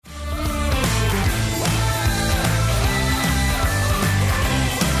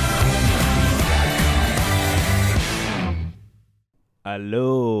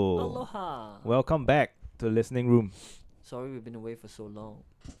Hello. Aloha. Welcome back to the listening room. Sorry we've been away for so long.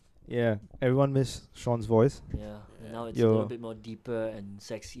 Yeah, everyone missed Sean's voice. Yeah. Now it's a Yo. little bit more deeper and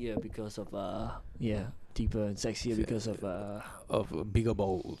sexier because of deeper and sexier because of Of bigger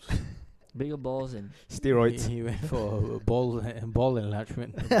balls. bigger balls and Steroids. He went for ball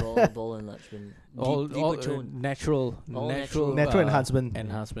enlargement. ball enlargement. all Deeper tone. natural All natural Natural enhancement.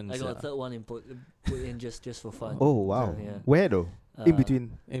 enhancements. I got a third one put in just for fun. Oh wow. So, yeah. Where though? In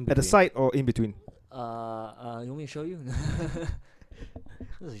between. in At the side or in between? You want me to show you?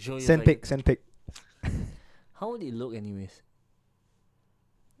 Just show you Send pic, send pic. How would it look anyways?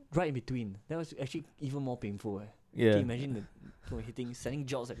 Right in between. That was actually even more painful. Can Yeah. you imagine sending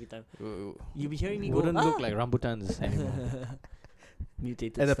jobs every time? You'll be hearing me Wouldn't go, look like rambutans anymore.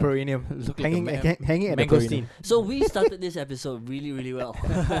 mutated At the stuff. perineum. Look Hanging, like a hanging at the perineum. mangosteen. So we started this episode really, really well.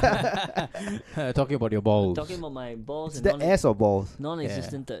 Talking about your balls. Talking about my balls Is and that ass or balls?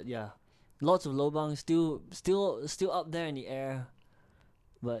 non-existent. Yeah, lots of lobangs still up there in the air,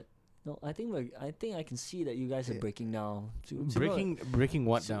 but no, I think I can see that you guys are Yeah. breaking now. Breaking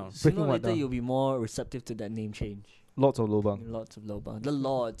what down? Sooner Breaking or what later down? you'll be more receptive to that name change. Lots of lobang. Lots of lobangs. The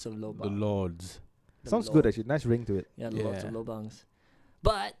lords of lobang. The lords. The Sounds good lords. actually. Nice ring to it. Yeah, lots of Yeah. lobangs.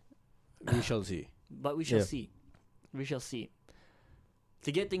 But We shall see. we shall Yeah. see. We shall see.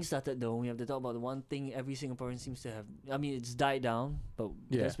 To get things started though, we have to talk about the one thing every Singaporean seems to have. I mean, it's died down, but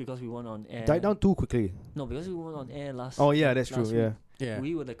Yeah. that's because we weren't on air. Died down too quickly. No, because we weren't on air last. Oh yeah, that's true. last Yeah. week. Yeah.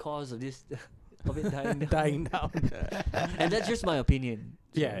 We were the cause of this, of it dying down. Dying down. And that's just my opinion.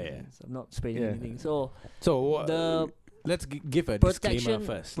 Yeah, yeah. So I'm not spreading Yeah. anything. So So the let's give a disclaimer protection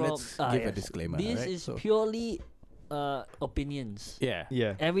first. from Let's give a yes. disclaimer. This right? is So, purely opinions. yeah.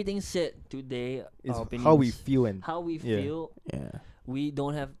 Yeah. Everything said today It's are opinions. how we feel and How we Yeah. feel. Yeah. We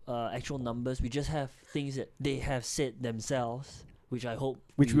don't have actual numbers. We just have things that they have said themselves, which I hope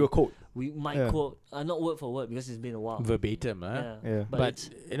which we will quote. we might Yeah. quote. Not word for word because it's been a while. Verbatim, huh? Yeah. Yeah. But, But it's,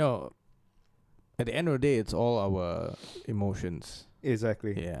 you know, at the end of the day, it's all our emotions.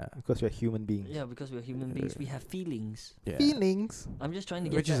 Exactly. Yeah. Because we're human beings. yeah, because we're human beings, we have feelings. Yeah. Feelings. I'm just trying to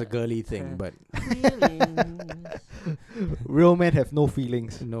get Which is a that girly thing, but feelings. Real men have no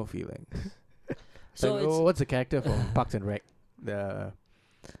feelings. no feelings. So Like, it's what's the character from Parks and Rec? The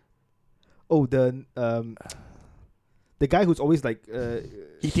Oh, the guy who's always like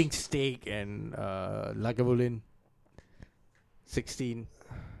eating steak and Lagavulin 16.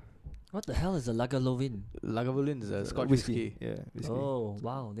 what the hell is a Lagavulin? Lagavulin is a Scotch whiskey. whiskey. Yeah, whiskey. Oh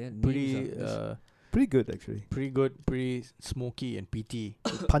wow, they're Pretty Pretty good actually. pretty good, pretty smoky and peaty.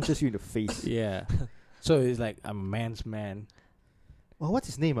 It punches you in the face. Yeah. So it's like I'm a man's man. Oh, what's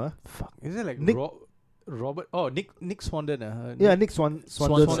his name? Fuck. Is it like Nick- Robert? Oh, Nick Swandon. Yeah, Nick Swanson.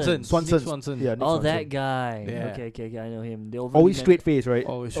 Swanson. Swanson. Nick Swanson. Yeah, Nick Oh, Swanson. that guy. Yeah. Okay, I know him. The Always straight face, right?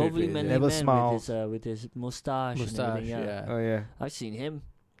 Always straight overly face, manly yeah. Never man smiles. with his mustache. And Mustache, everything, yeah. Oh yeah. I've seen him.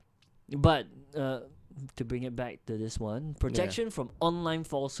 But to bring it back to this one, protection from online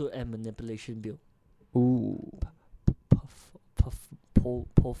falsehood and manipulation bill. Ooh.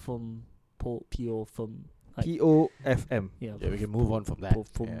 POFM. POFM. Yeah, Yeah, we can move on from that.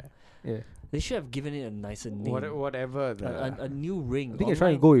 Pofum. Yeah. Yeah. They should have given it a nicer name. Whatever A new ring. I think they're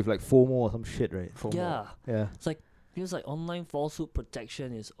trying to go with like FOMO or some shit, right? FOMO. Yeah. Yeah. Feels like online falsehood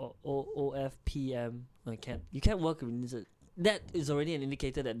protection is OFPM. You can't work with this. That is already an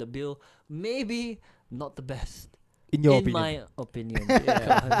indicator that the bill may be not the best. In your in opinion. my opinion.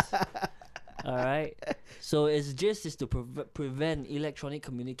 Because, all right. So its gist is to prevent electronic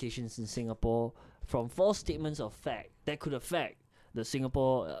communications in Singapore from false statements of fact that could affect the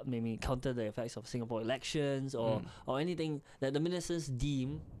Singapore, maybe counter the effects of Singapore elections or anything that the ministers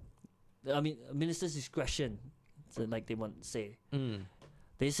deem. I mean, ministers' discretion. So like they want to say. Mm.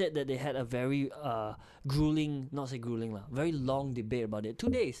 They said that they had a very very long debate about it. 2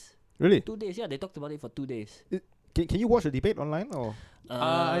 days. Really? 2 days. Yeah, they talked about it for 2 days. Can you watch the debate online or?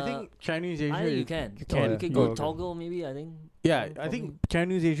 I think Chinese Asia. I think you can. You You can. can Oh, go okay. toggle maybe. I think. Yeah, Oh, I think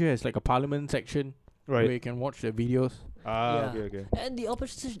Chinese Asia has like a parliament section where you can watch the videos. Yeah. Okay. And the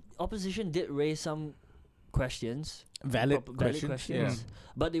opposition did raise some questions, Valid valid questions. questions,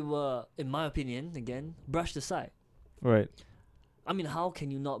 but they were, in my opinion, again brushed aside. Right. I mean, how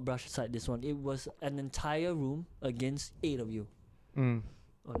can you not brush aside this one? It was an entire room against 8 of you Mm.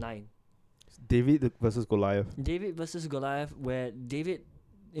 or 9. David versus Goliath. David versus Goliath, where David,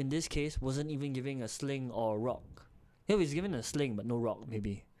 in this case, wasn't even giving a sling or a rock. He was given a sling, but no rock,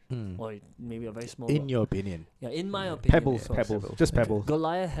 maybe. Mm. Or maybe a very small In rock. your opinion. Yeah, in my Yeah. opinion. Pebbles, of course. pebbles. Just pebbles.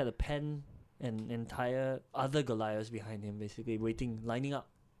 Goliath had a pen and entire other Goliaths behind him, basically, waiting, lining up.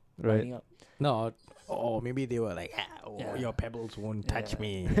 Right. lining up. No, or maybe they were like, Yeah. your pebbles won't touch Yeah.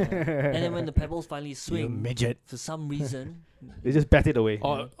 me. Yeah. And then when the pebbles finally You swing, midget. for some reason, They just bat it away.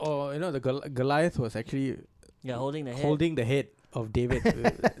 Or the Goliath was actually holding the head. holding the head of David.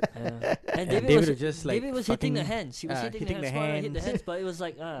 And and David, David was, was just like David was hitting the fucking, hands. He was hitting hitting the the hands. Sparta hit the hands. hands, but it was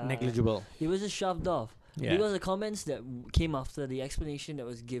like negligible. It was just shoved off. Yeah. Because the comments that came after the explanation that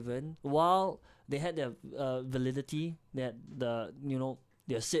was given, while they had their validity, that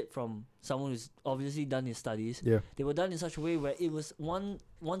they're said from someone who's obviously done his studies, Yeah. they were done in such a way where it was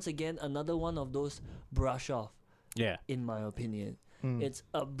once again another one of those brush off, Yeah. in my opinion. Mm. It's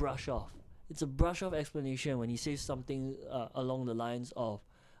a brush off. It's a brush off explanation when he says something along the lines of,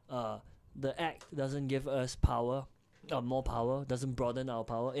 the act doesn't give us power, more power, doesn't broaden our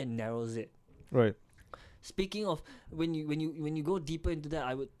power, it narrows it. Right. Speaking of when you go deeper into that,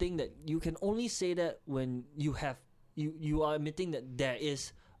 I would think that you can only say that when you are admitting that there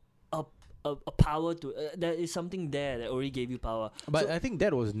is a power to there is something there that already gave you power. But So- I think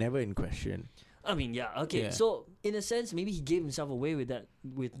that was never in question. I mean, yeah, okay. Yeah. So in a sense, maybe he gave himself away with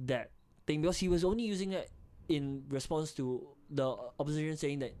that thing because he was only using it in response to the opposition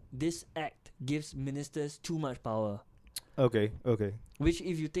saying that this act gives ministers too much power. Okay. Okay. Which,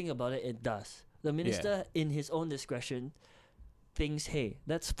 if you think about it, it does. The minister, in his own discretion, thinks, hey,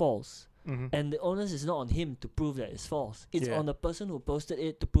 that's false. Mm-hmm. And the onus is not on him to prove that it's false. It's Yeah. on the person who posted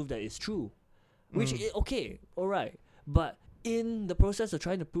it to prove that it's true. Which, Mm. okay, alright. But in the process of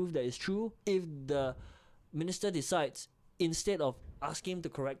trying to prove that it's true, if the minister decides, instead of asking him to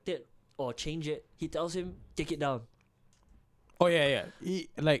correct it or change it, he tells him, take it down. Oh yeah.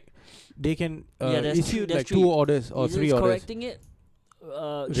 They can Yeah, there's issue there's like three. 2 orders or Either 3 it's orders. correcting it,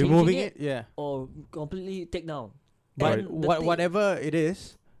 changing Removing it, yeah. or completely take down. But And the thing- whatever it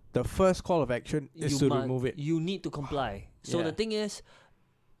is, the first call of action is to remove it. You need to comply. So Yeah. the thing is,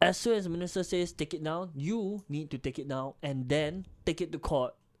 as soon as the minister says take it down, you need to take it down and then take it to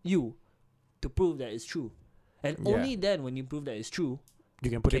court, to prove that it's true. And Yeah. only then, when you prove that it's true, You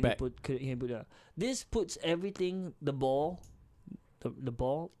can put it can back. you put it down. This puts everything, the ball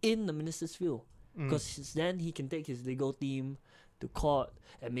in the minister's field. Mm. Because then he can take his legal team to court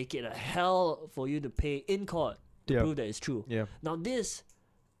and make it a hell for you to pay in court to Yeah. prove that it's true. Yeah. Now this,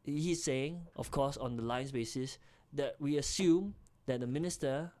 he's saying, of course, on the lines basis, that we assume that the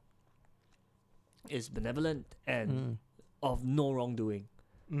minister is benevolent and of no wrongdoing.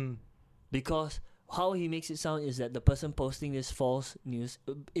 Mm. Because how he makes it sound is that the person posting this false news,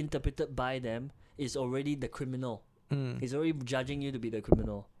 interpreted by them, is already the criminal. He's already judging you to be the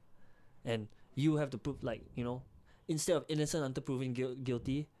criminal. And you have to prove, instead of innocent until proven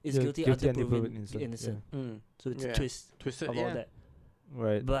guilty, it's Yeah, guilty guilty until until proven proven innocent. So it's Yeah. a twist Twisted, about yeah. that.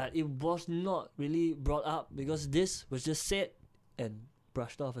 Right. But it was not really brought up because this was just said and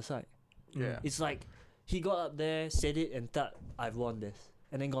brushed off aside. Yeah. It's like he got up there, said it, and thought, I've won this.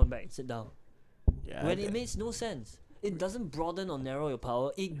 And then gone back and sit down. Yeah. When it makes no sense. It doesn't broaden or narrow your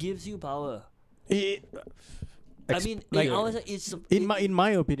power, it gives you power. I mean, like, in ours, it's... in my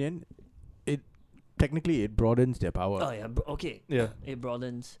opinion, technically it broadens their power. Oh, yeah, okay. Yeah. It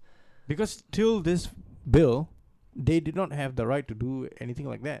broadens. Because till this bill, they did not have the right to do anything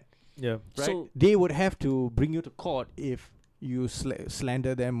like that. Yeah. Right? So, They would have to bring you to court if you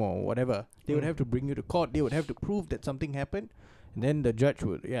slander them or whatever. They would Mm. have to bring you to court. They would have to prove that something happened. And then the judge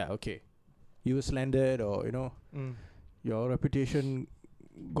would, you were slandered, or, Mm. your reputation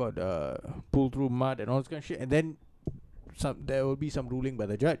got pulled through mud and all this kind of shit. And then there will be some ruling by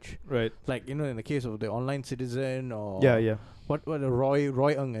the judge. Right. Like, in the case of the online citizen or... Yeah. What the Roy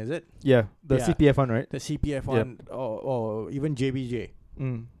Ng, is it? Yeah. The Yeah. CPF one, right? The CPF Yep. one or even JBJ.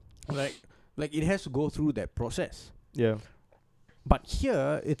 Mm. Like it has to go through that process. Yeah. But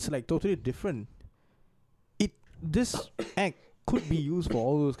here it's like totally different. This act could be used for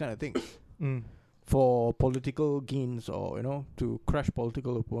all those kind of things. Mm. For political gains or, to crush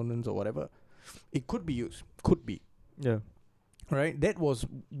political opponents or whatever. It could be used. Could be. Yeah. Right? That was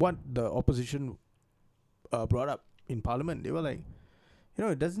what the opposition brought up in Parliament. They were like,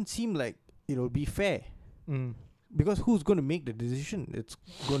 it doesn't seem like it'll be fair. Mm. Because who's going to make the decision? It's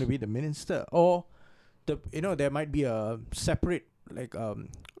going to be the minister. Or, there might be a separate,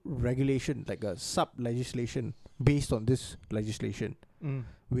 regulation, like a sub-legislation based on this legislation, Mm.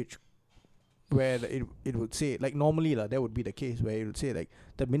 where it would say, like normally that would be the case, where it would say, like,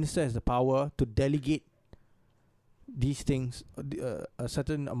 the minister has the power to delegate these things, a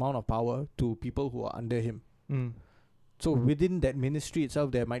certain amount of power to people who are under him. Mm. So within that ministry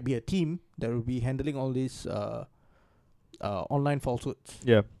itself, there might be a team that will be handling all these online falsehoods,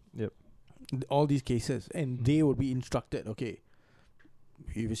 Yeah. all these cases, and they would be instructed, okay,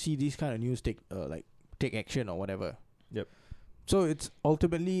 you see these kind of news take action or whatever. Yep. So it's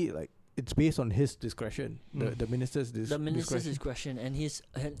ultimately like it's based on his discretion, Mm. the minister's The minister's discretion. discretion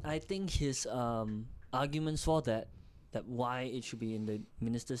and I think his arguments for that why it should be in the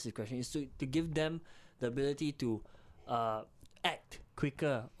minister's discretion is to give them the ability to act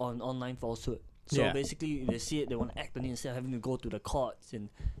quicker on online falsehood. So Yeah. basically, they see it, they want to act on it instead of having to go to the courts and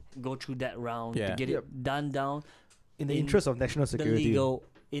go through that round Yeah. to get Yep. it done down In the in interest of national the security. legal,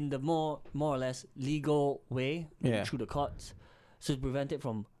 in the more or less legal way Yeah. through the courts, so to prevent it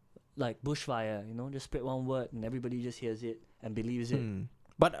from like bushfire. Just spread one word and everybody just hears it and believes it. Hmm.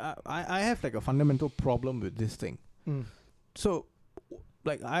 But I have like a fundamental problem with this thing. Mm. So,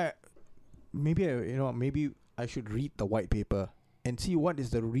 like maybe I should read the white paper and see what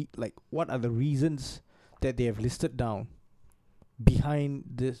is what are the reasons that they have listed down behind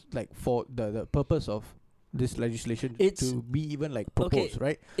this, like for the purpose of this legislation It's- to be even like Okay, proposed,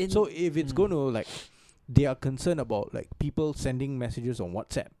 right? In- So if it's Mm. going to like, they are concerned about like people sending messages on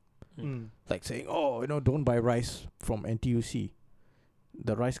WhatsApp, Mm. like saying, oh, don't buy rice from NTUC.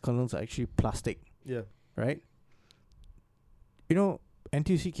 The rice kernels are actually plastic, Yeah. right?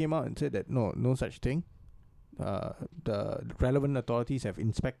 NTUC came out and said that no such thing. The relevant authorities have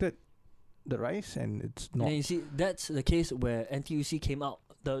inspected the rice and it's not. And you see, that's the case where NTUC came out.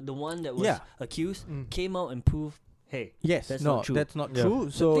 The one that was Yeah. accused Mm. came out and proved, hey, Yes, that's no, not true. that's not Yeah. true.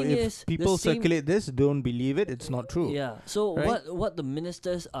 So thing if is, the people same- circulate this, don't believe it. It's not true. yeah. So Right? what the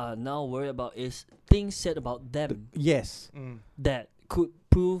ministers are now worried about is things said about them Yes. Mm. that could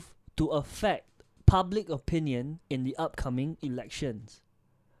prove to affect public opinion in the upcoming elections.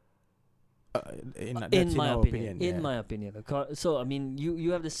 That's In my our opinion, yeah. in my opinion. So I mean,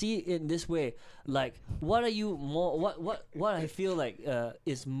 you have to see it in this way. Like, what are you more? What I feel like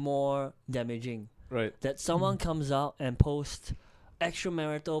is more damaging. Right. That someone comes out and posts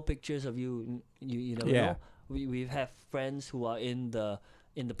extramarital pictures of you. You never Yeah. know. We have friends who are in the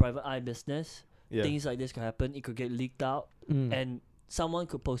private eye business. Yeah. Things like this could happen. It could get leaked out, Mm. and someone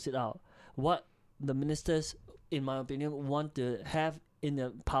could post it out. What the ministers, in my opinion, want to have in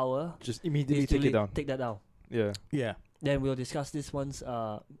their power Just immediately is to take it down. take that down. Yeah. Yeah. Then we'll discuss this once.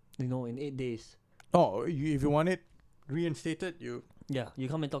 In 8 days. Oh, if you want it reinstated, you Yeah, you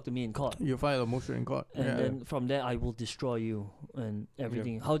come and talk to me in court. file a motion in court. And yeah. then from there, I will destroy you and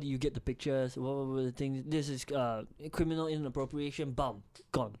everything. How do you get the pictures? What were the things? This is criminal inappropriation. Bam,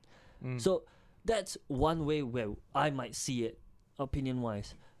 gone. Mm. So that's one way where I might see it,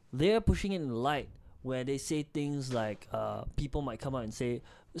 opinion-wise. They're pushing it in the light where they say things like people might come out and say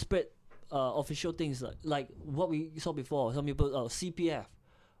spread official things like what we saw before. Some people, CPF,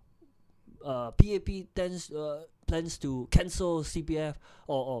 PAP plans to cancel CPF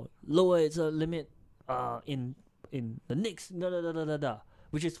or lower its limit in the next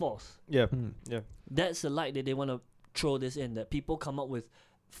which is false. Yeah. Mm. Yeah. That's the light that they want to throw this in, that people come up with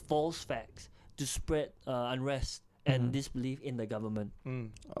false facts to spread unrest and Mhm. disbelief in the government.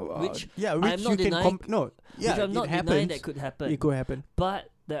 Mm. Which I'm you not can denying- no, yeah, which I'm not it happens. denying that could happen. It could happen. But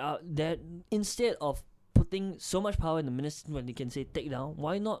there instead of putting so much power in the minister when they can say take down,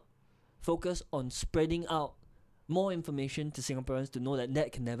 why not focus on spreading out more information to Singaporeans to know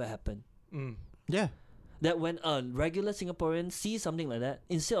that can never happen? Mm. Yeah. That when a regular Singaporean sees something like that,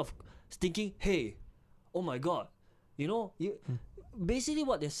 instead of thinking, hey, oh my god, basically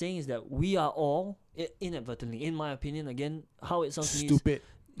what they're saying is that we are all inadvertently, in my opinion, again, how it sounds to me is, Stupid.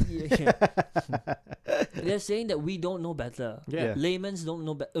 they're saying that we don't know better. Yeah. Laymen's don't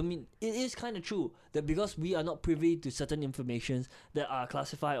know better. I mean, it is kind of true that because we are not privy to certain informations that are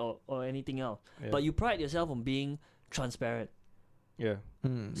classified or anything else. Yeah. But you pride yourself on being transparent. Yeah.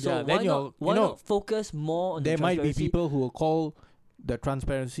 Mm. So yeah, then why not focus more on there the might be transparency? people who will call the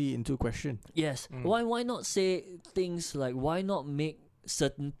transparency into question. Yes. Mm. Why not say things like, why not make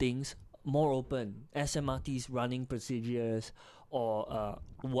certain things more open? SMRT's running procedures or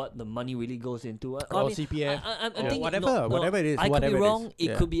what the money really goes into. I Or mean, CPF. I'm or thinking, whatever it is. I could whatever be wrong. It,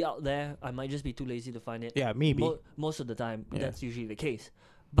 It is. could be out there. I might just be too lazy to find it. Yeah, maybe. Most of the time, Yeah. that's usually the case.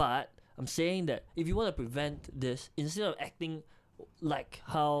 But I'm saying that if you want to prevent this, instead of acting like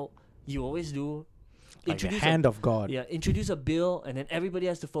how you always do, like the introduce hand of God. introduce a bill and then everybody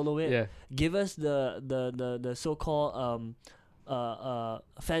has to follow it. Yeah. Give us the so-called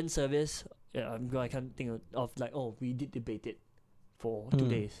fan service. Yeah, I can't think of like, oh, we did debate it for 2 Mm.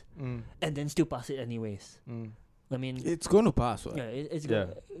 days Mm. and then still pass it anyways. Mm. I mean, It's going to pass. Right? yeah, it's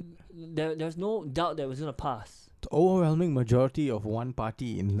Yeah. there's no doubt that it was gonna pass. The overwhelming majority of one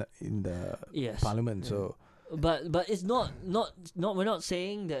party in the Yes, parliament. Yeah. So but it's not we're not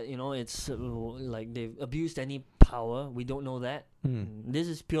saying that it's like they've abused any power. We don't know that. Mm. This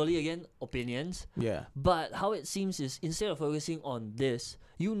is purely again opinions. Yeah. But how it seems is instead of focusing on this,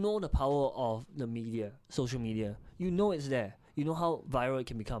 you know the power of the media, social media. You know it's there. You know how viral it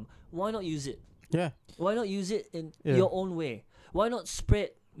can become. Why not use it? Yeah. Why not use it in Yeah. your own way? Why not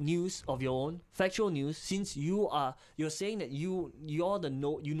spread news of your own, factual news? Since you're saying that you know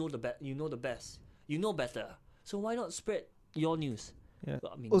the best, you know better. So why not spread your news? Yeah.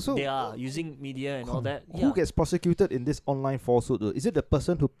 I mean, Also, they are using media and all that. Who gets prosecuted in this online falsehood? Though? Is it the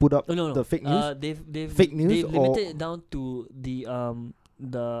person who put up No. the fake news? They've Fake news They've or- limited it down to the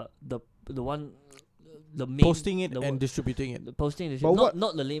one, the main Posting it the and one- distributing it. the posting. But what-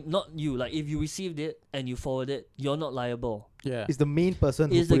 Not you. Like if you received it and you forward it, you're not liable. Yeah. Is the main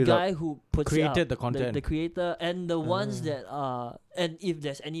person who It's put the it up? guy who puts Created it up, the content. the creator, and the ones Ah. that are, and if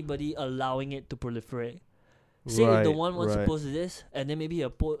there's anybody allowing it to proliferate. Say if the Right, one wants to right. post this, and then maybe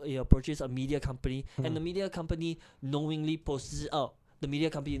he approaches a media company, and Mm. the media company knowingly posts it out. The media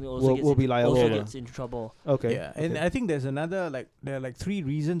company Will be liable, also yeah. gets into trouble. Okay. Yeah, and okay. I think there's another there are like 3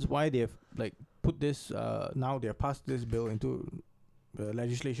 reasons why they've put this now they're passed this bill into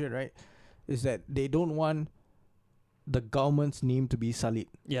legislation, right? Is that they don't want the government's name to be sullied.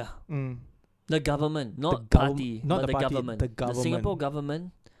 Yeah, Mm. the government, not gov- party, not but the party, government. the The Singapore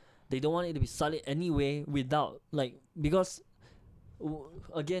government. government, they don't want it to be sullied anyway. Without because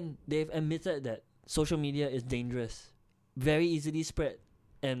again they've admitted that social media is dangerous, very easily spread,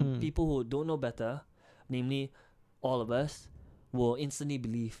 and Hmm. people who don't know better, namely all of us, will instantly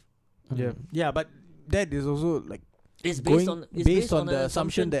believe. Yeah. Yeah, but that is also It's based going on it's based on an the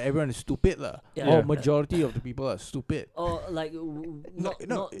assumption that everyone is stupid lah. Yeah. Or Yeah. majority of the people are stupid. or like No, not you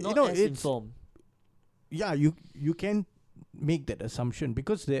know, as it's- informed. Yeah, you can make that assumption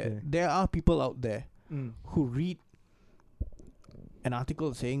because Yeah. there are people out there Mm. who read an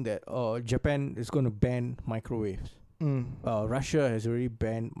article saying that Japan is going to ban microwaves. Mm. Russia has already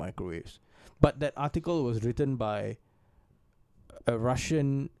banned microwaves. But that article was written by a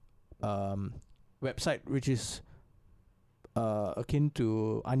Russian website which is akin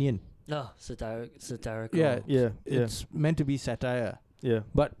to Onion. Satirical. Yeah, Yeah. Yeah. It's meant to be satire. Yeah.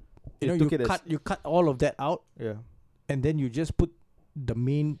 But They you took it as- cut all of that out Yeah. and then you just put the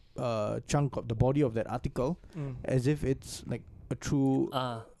main chunk of the body of that article Mm. as if it's like a true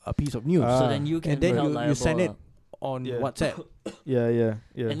Ah, a piece of news. so Ah. then you can and then be held you liable, send it lah. on Yeah. WhatsApp. Yeah. Yeah.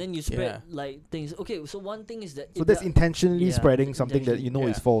 Yeah. And then you spread Yeah. like things. Okay, so one thing is that So if that's the- intentionally yeah, spreading something that intentionally, you know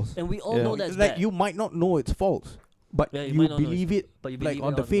is yeah. false. and we all Yeah. know that's Like bad, you might not know it's false, but Yeah, you you might not know believe it. but you Like believe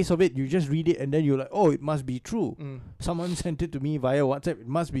on it the face of it, you just read it and then you're like, oh, it must be true. Mm. Someone sent it to me via WhatsApp. It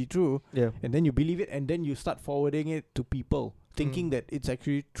must be true. Yeah. And then you believe it, and then you start forwarding it to people, thinking Mm. that it's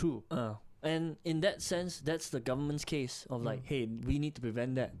actually true. And in that sense, that's the government's case of like, Mm. hey, we need to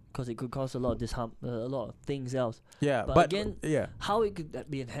prevent that because it could cause a lot of a lot of things else. Yeah, But but again- yeah, How it could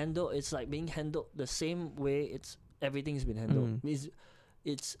be handled? It's like being handled the same way everything's been handled.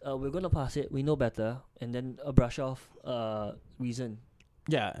 It's we're gonna pass it. We know better, and then a brush off reason.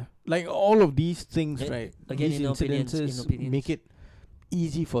 yeah. Like all of these things, Eh, right? again, these in incidences opinions. make it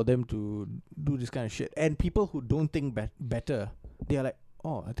easy for them to do this kind of shit. And people who don't think better, they are like,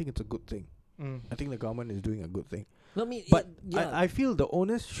 oh, I think it's a good thing. Mm. I think the government is doing a good thing. No, I mean, But yeah, I feel the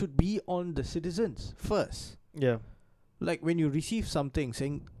onus should be on the citizens first. Yeah. Like when you receive something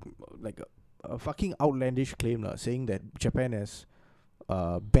saying, like a fucking outlandish claim, saying that Japan has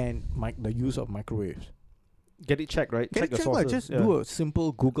banned the use of microwaves. Get it checked, right? Can Check you the check, sources. just yeah. do a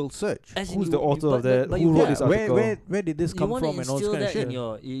simple Google search. as in Who's you- the you- author but- of that? but Who you wrote want- this Yeah, article? where did this you come want from to and all this instill kind of that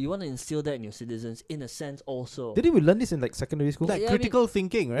shit? in you want to instill that in your citizens in a sense also. Didn't we learn this in like secondary school? Like Yeah, I mean- critical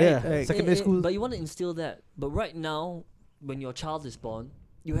thinking, right? Yeah, Like, secondary school. But you want to instill that. But right now, when your child is born,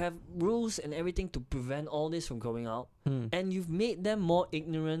 you have rules and everything to prevent all this from going out, and you've made them more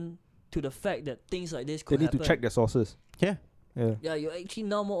ignorant to the fact that things like this They could need happen. to check their sources. Yeah. Yeah. Yeah, you're actually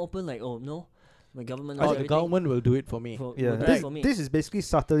now more open. Like, oh no, my government. Oh, knows the everything government will do it for me. will Yeah. do This, it for me. this is basically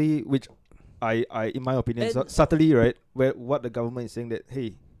subtly, which I in my opinion, And- subtly, right? Where what the government is saying that,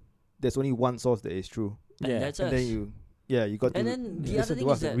 hey, there's only one source that is true. And Yeah. that's And us. then you got And to then the listen other to thing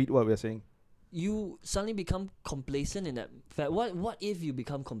us is and that read what we're saying. you suddenly become complacent in that fact. What if you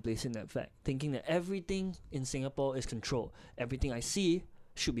become complacent in that fact, thinking that everything in Singapore is controlled, everything I see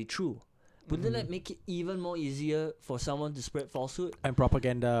should be true? Wouldn't that make it even more easier for someone to spread falsehood? And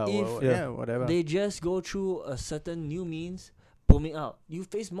propaganda If- or Yeah. yeah, whatever. They just go through a certain new means, booming out. You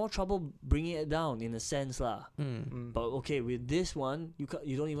face more trouble bringing it down in a sense lah. Mm. But okay, with this one, you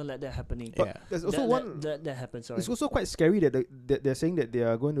don't even let that happening. But Yeah. there's also one. that happens. Sorry. It's also quite scary that that they're saying that they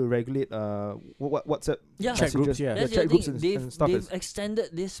are going to regulate WhatsApp Yeah, Chat groups, yeah. yeah, that's the chat other groups thing. and They've stuff. extended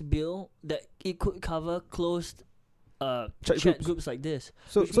this bill that it could cover closed Chat chat groups. groups like this.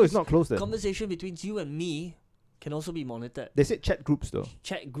 So Which so it's means not closed then. Conversation between you and me can also be monitored. They said chat groups though.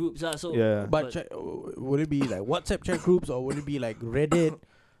 Chat groups, so Yeah. But would it be like WhatsApp chat groups or would it be like Reddit?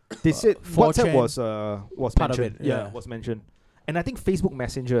 They said 4chan WhatsApp was part of mentioned. it, yeah. was mentioned. And I think Facebook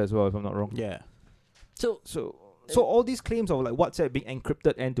Messenger as well, if I'm not wrong. Yeah. so So all these claims of like WhatsApp being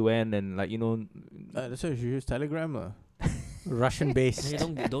encrypted end to end and like That's why you should use Telegram. Russian based. hey,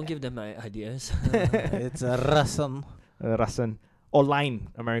 don't give them ideas. It's a Russian. Russian or Line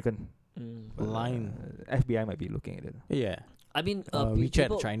American. Line. FBI might be looking at it. Yeah. I mean, WeChat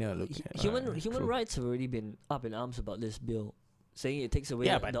people- China. Look. human true. rights have already been up in arms about this bill, saying it takes away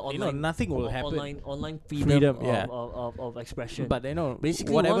Yeah, the but online nothing will happen. online Freedom, freedom, yeah. of expression. But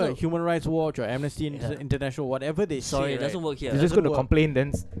Basically, whatever one of- Human Rights Watch or Amnesty Yeah. International, whatever they Sorry, say, it doesn't right? work here. They're just doesn't going to work. complain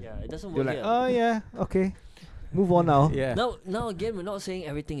then. Yeah, it doesn't You're work like, here. oh yeah, okay, move on now. Yeah. Now again, we're not saying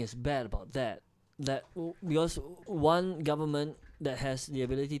everything is bad about that. Because one government that has the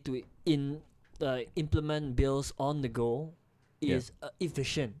ability to implement bills on the go Yeah. is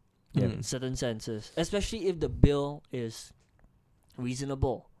efficient Yeah. in certain senses, especially if the bill is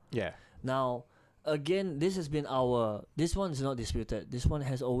reasonable. Yeah. Now, again, this one is not disputed. This one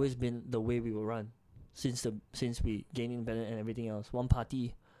has always been the way we will run since we gained independence and everything else. One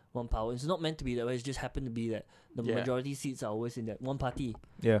party, one power. It's not meant to be that way. It's just happened to be that the Yeah. majority seats are always in that one party,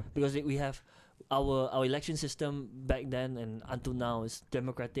 Yeah. because we have our election system back then and until now is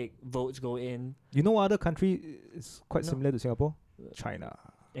democratic. Votes go in, You know what other country is quite No. similar to Singapore? China.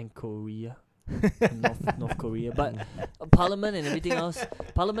 and Korea. North Korea, but Parliament and everything else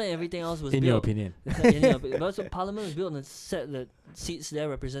was In your built. opinion. But also Parliament was built on the set that seats there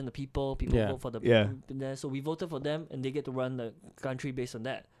represent the people. People Yeah. vote for the Yeah. people there, so we voted for them, and they get to run the country based on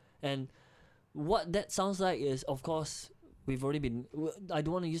that. And what that sounds like is, of course, we've already been. I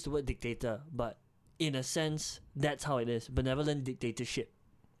don't want to use the word dictator, but in a sense, that's how it is. Benevolent dictatorship.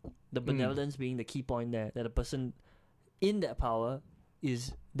 The benevolence being the key point there, that a person in that power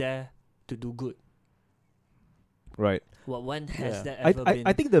is there to do good. Right. Well, when has Yeah. that I, ever I, been?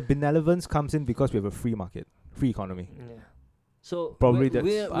 I think the benevolence comes in because we have a free market, free economy. Yeah. So Probably we're, that's-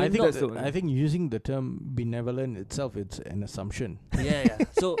 we're I think not, that's the- I think using the term benevolent itself, it's an assumption. yeah.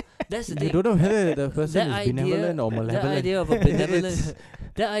 So that's the You thing. don't know whether the person That is benevolent or that malevolent. idea of a benevolent,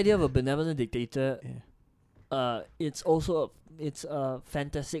 that idea of a benevolent dictator, Yeah. it's also it's a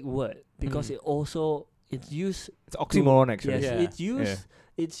fantastic word because Mm. it's used. It's oxymoron actually. Yes, Yeah. it's used.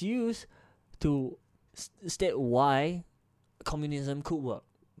 It's used to state why communism could work,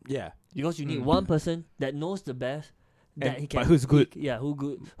 Yeah. because you need Mm. one person that knows the best. That And- he can, but who's good. who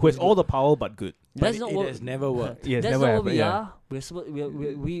good? Who has who's all good. the power but good. That's But not it what has never worked. Yes, That's never not what happened, we yeah. are.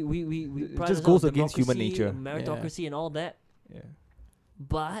 We It pride just ourselves goes on against human democracy, nature. meritocracy, and all that. Yeah.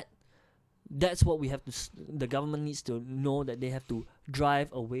 But that's what we have to. The government needs to know that they have to drive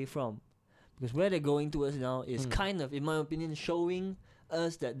away from, because where they're going towards now is kind of, in my opinion, showing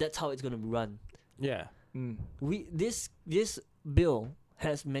us that that's how it's going to be run. Yeah. Mm. This bill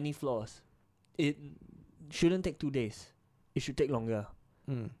has many flaws. It shouldn't take 2 days. It should take longer.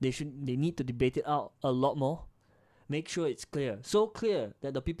 They need to debate it out a lot more. Make sure it's clear. So clear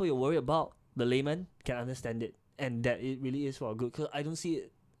that the people you're worried about, the layman, can understand it, and that it really is for our good. Because I don't see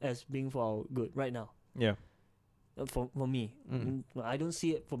it as being for our good right now. Yeah. For me, Mm. I don't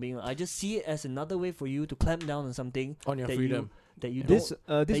see it for being. I just see it as another way for you to clamp down on something On your that freedom. that you This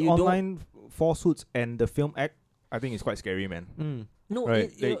don't. this you don't- online falsehoods and the film act, I think is quite scary, man. No,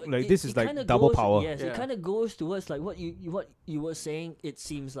 Right, this is like kinda double goes, power. Yes, Yeah. it kind of goes towards like what you were saying. It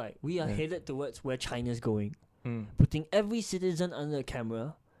seems like we are Yeah. headed towards where China's going, Mm. putting every citizen under a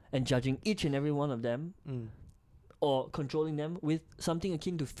camera and judging each and every one of them, or controlling them with something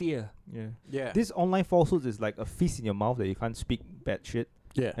akin to fear. Yeah. Yeah. This online falsehoods is like a feast in your mouth that you can't speak bad shit,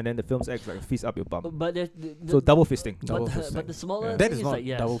 Yeah. and then the films act like a feast up your bum. But there's So double fisting. Double but, fisting. but the smaller Yeah. That thing is not like,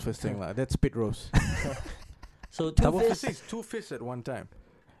 yes. double fisting, lah. That's spit roast. So two Double fists. fisting is 2 fists at one time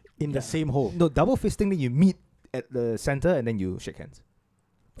in Yeah. the same hole. No, double fisting. Then you meet at the center and then you shake hands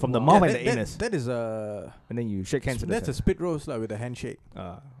from the mouth and the anus, That is a and then you shake hands. that's a spit roast lah with a handshake.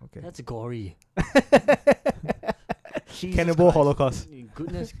 Okay. That's gory. Cannibal Holocaust.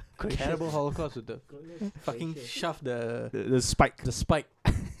 Goodness gracious. Cannibal Holocaust with the Goodness fucking gracious. shove the The spike. spike.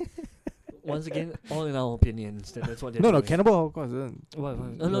 Once again, all in our opinions. That's what they're No, doing. Cannibal Holocaust. What?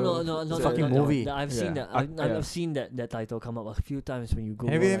 No, It's a no, fucking no, movie. no. I've seen Yeah. that. Yeah. I've seen that title come up a few times when you go.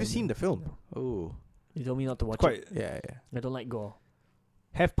 Have you online. ever seen the film? Oh, You told me not to watch Quite it. yeah. I don't like gore.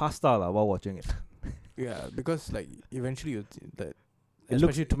 have pasta lah while watching it. Yeah, because like eventually that It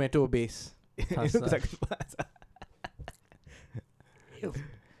looks- especially tomato base. It Pasta. looks like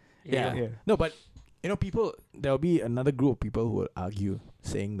Yeah. yeah. No, but people, there'll be another group of people who will argue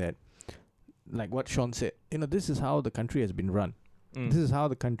saying that, like what Sean said, this is how the country has been run. This is how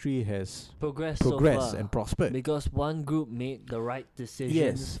the country has progressed progressed so far. and prospered. Because one group made the right decisions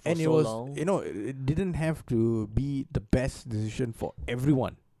Yes, for and it so was, long. it didn't have to be the best decision for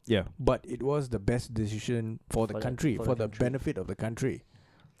everyone, Yeah. but it was the best decision for the country, for the country. benefit of the country.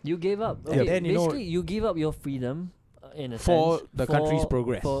 You gave up. And Okay, then, basically, you give up your freedom in a For sense the country's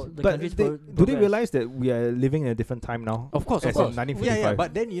progress. For the But country's do they progress. realize that we are living in a different time now? Of course, As of in course. 1955. Yeah,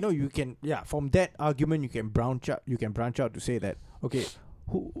 but then you can from that argument you can branch out to say that, okay,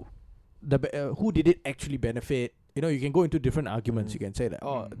 who did it actually benefit? You can go into different arguments. Mm. You can say that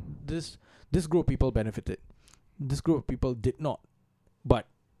this group of people benefited, this group of people did not, but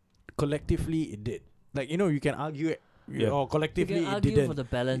collectively it did. Like you can argue it, or you collectively can it argue didn't. for the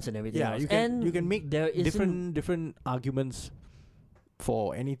balance and everything Yeah, else. you can and make there isn't different arguments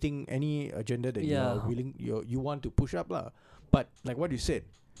for any agenda that Yeah. you're willing you want to push up lah. But like what you said,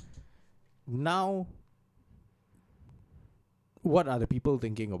 now what are the people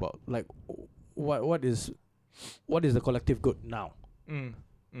thinking about? Like what is the collective good now,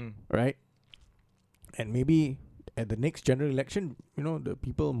 right? And maybe at the next general election, the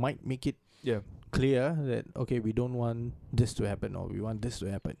people might make it Yeah. clear that, okay, we don't want this to happen, or we want this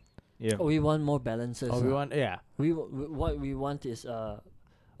to happen, Yeah. we want more balances. or we want What we want is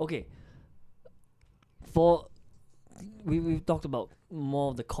okay. For we've talked about more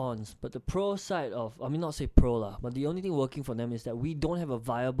of the cons, but the pro side of, I mean, not say pro lah, but the only thing working for them is that we don't have a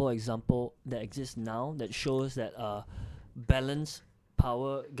viable example that exists now that shows that balanced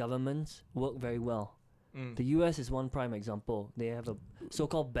power governments work very well. The US is one prime example. They have a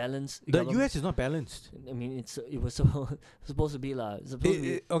so-called balanced the government. US is not balanced. I mean, it was supposed to be lah.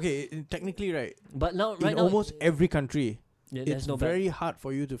 Technically, right. But now, In almost every country, there's it's no very hard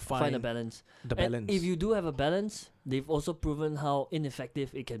for you to find a find balance. the And balance. if you do have a balance, they've also proven how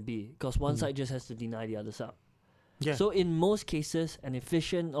ineffective it can be, because one side just has to deny the other side. yeah. So in most cases, an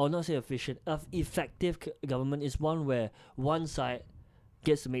efficient, or not say efficient, effective government is one where one side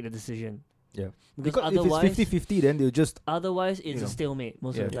gets to make the decision. Yeah. Because if otherwise, it's 50-50, then they'll just otherwise it's you a know. stalemate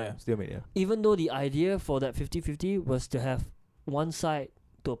most of the time. still made. Yeah. Even though the idea for that 50-50 was to have one side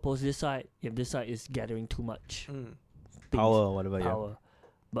to oppose this side if this side is gathering too much things, Power or whatever. power.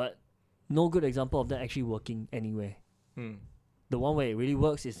 But no good example of that actually working anyway. Yeah. The one way it really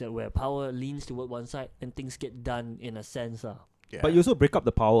works is that where power leans toward one side and things get done in a sense. Yeah. But you also break up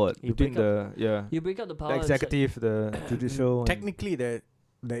the power You between break the You break up the power. the and it's like- executive, the judicial. and- technically there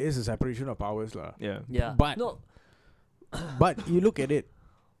is a separation of powers lah. Yeah. Yeah. But- no, But you look at it,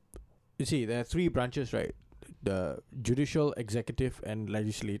 you see there are three branches, right? The judicial, executive, and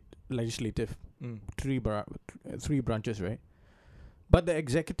legislative. Three branches, right? But the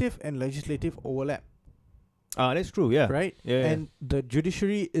executive and legislative overlap, That's true. Yeah. right? Yeah. And the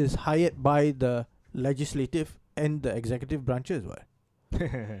judiciary is hired by the legislative and the executive branches, what?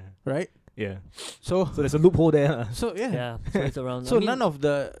 Right? yeah. So So there's a loophole there. so yeah. yeah. So it's around. So I mean, none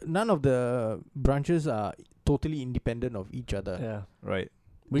of the branches are totally independent of each other. Yeah. Right.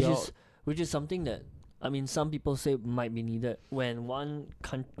 Which They're is something that, I mean, some people say might be needed when when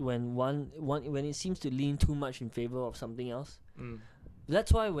it seems to lean too much in favor of something else.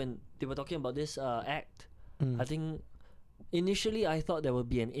 That's why when they were talking about this act, I think initially I thought there would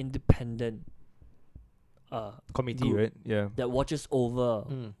be an independent Committee, group right? Yeah. that watches over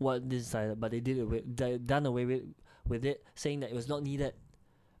Mm. what they decided, but they done away with it, saying that it was not needed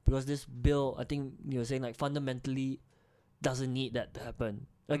because this bill, I think you were saying, like, fundamentally doesn't need that to happen.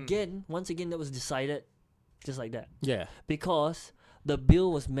 Once again, that was decided just like that Yeah. because the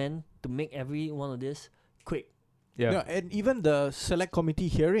bill was meant to make every one of this quick. Yeah. Yeah, and even the select committee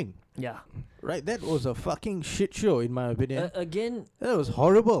hearing, Yeah. right? That was a fucking shit show, in my opinion. Again, That was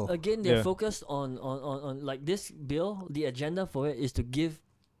horrible. they're Yeah. focused on like this bill. The agenda for it is to give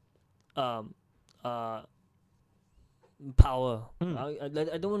power.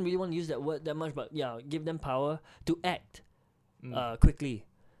 I don't really want to use that word that much, but yeah, give them power to act quickly.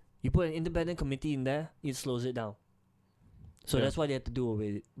 You put an independent committee in there, it slows it down. So Yeah. that's why they have to do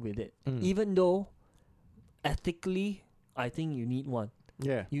away with it. Mm. Even though ethically, I think you need one.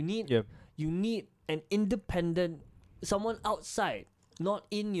 Yeah. You need Yeah. you need an independent, someone outside, not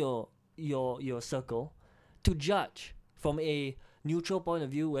in your circle, to judge from a neutral point of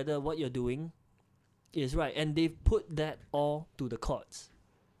view whether what you're doing is right. And they've put that all to the courts.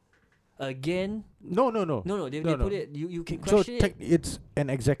 Again, No. they No, put no. it. You can So question it. it's an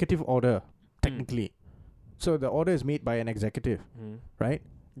executive order, technically. So the order is made by an executive, right?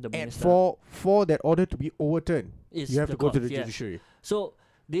 The And minister for that order to be overturned, is you have the to go to courts, the yes. judiciary. So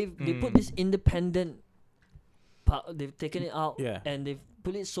They put this independent part. They've taken it out, Yeah. and they've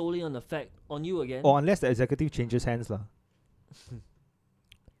put it solely on the fact on you again. Or unless the executive changes hands, lah.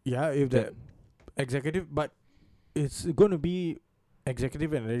 Yeah, if the executive, but it's going to be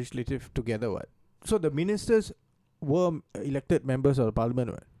executive and legislative together, what? So the ministers were elected members of the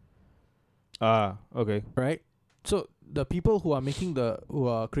parliament, what? Ah, okay. Right? So the people who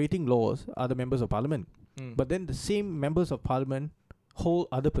are creating laws are the members of parliament. But then the same members of parliament hold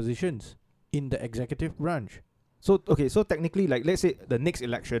other positions in the executive branch. so technically, like, let's say the next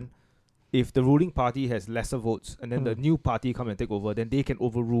election, if the ruling party has lesser votes and then the new party come and take over, then they can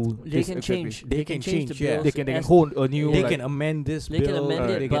overrule. They this can executive. change. They can change, the yeah. bills They can as- hold a new. They like, can amend this They bill. can amend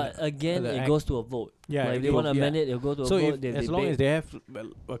they it, can- but again, the it act- goes to a vote. yeah, Like, it if they want to goes- yeah. amend it, it'll go to So a vote. if, They as long debate. as they have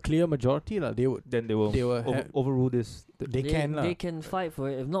a clear majority, they would then they will overrule this. they can They can fight for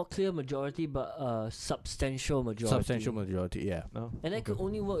it. If not clear majority, but substantial majority. substantial majority. Yeah. No? And that could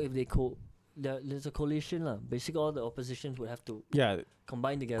only work if they there's a coalition lah. Basically, all the oppositions would have to Yeah.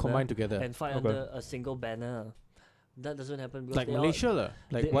 combine together Combine together. and fight Okay. under a single banner. lah. That doesn't happen because Like they all- Malaysia, lah.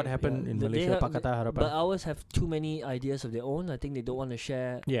 Like they- what happened yeah, in they Malaysia, have- Pakatan Harapan. But ours have too many ideas of their own. I think they don't want to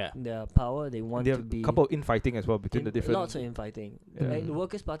share Yeah. their power. They want They to have be a couple of infighting as well between the different. lots of infighting. Yeah. Like, the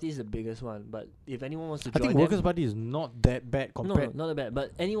Workers' Party is the biggest one, but if anyone wants to I join think them, Workers' Party is not that bad no, compared. not that bad.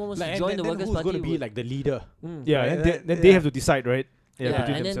 But anyone wants Like, to and join then the Workers' who's Party, going to be would- like the leader? Yeah, Right, and that- then they yeah. have to decide, right? Yeah,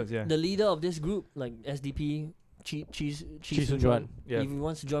 between and themselves. then Yeah. the leader of this group, like SDP, Chi Chee Soon Soon-juan. Yeah. if he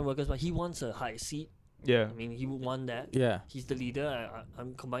wants to join Workers' Party, he wants a high seat. Yeah. I mean, he would want that. Yeah. He's the leader.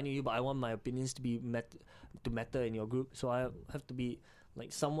 I'm combining you, but I want my opinions to be to matter in your group. So I have to be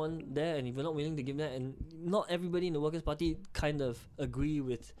like someone there. And if you're not willing to give that, and not everybody in the Workers' Party kind of agree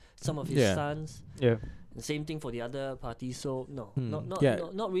with some of his Yeah. stance. Yeah. And same thing for the other parties. So no, Yeah.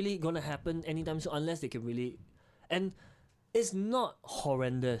 not really gonna happen anytime soon unless they can really, and it's not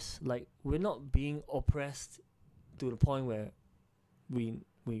horrendous. Like, we're not being oppressed to the point where we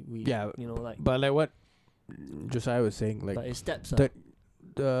Yeah, you know, like, But like what Josiah was saying, like but it steps that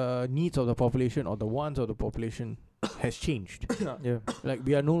the needs of the population or the wants of the population has changed. Yeah. Like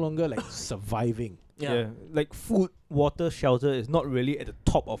we are no longer like surviving. Yeah. Like food, water, shelter is not really at the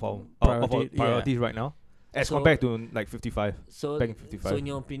top of our Priority, priorities right now, as So- compared to like 55. So, back in 55. so in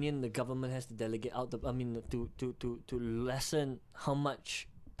your opinion, the government has to delegate out to lessen how much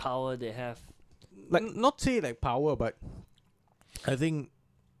power they have. Like- Not say like power, but I think,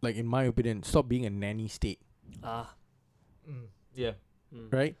 like in my opinion, stop being a nanny state, Yeah.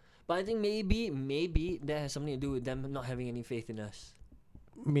 right? But I think maybe that has something to do with them not having any faith in us.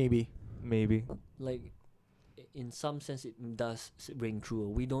 Maybe. Maybe. Like, in some sense, it does ring true.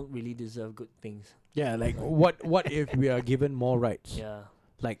 We don't really deserve good things. Yeah, like what if we are given more rights? Yeah.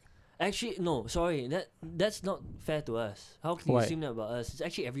 Like Actually, no. Sorry, that's not fair to us. How can you Why? assume that about us? It's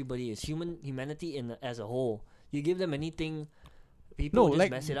actually everybody. It's humanity as a whole. You give them anything, people no, just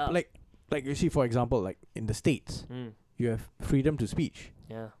like mess it up. like you see, for example, like in the States, Mm, you have freedom to speech,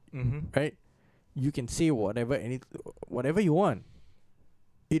 yeah. Mm-hmm. right? You can say whatever you want.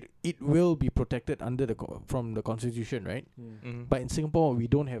 It will be protected under from the Constitution, right? Mm, Mm-hmm. But in Singapore, we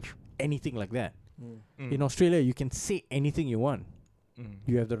don't have anything like that. mm. In Australia, you can say anything you want. Mm.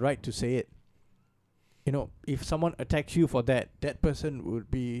 You have the right to say it. You know, if someone attacks you for that person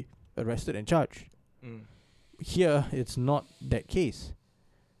would be arrested and charged. Mm. Here, it's not that case,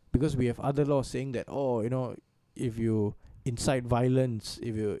 because we have other laws saying that, if you incite violence,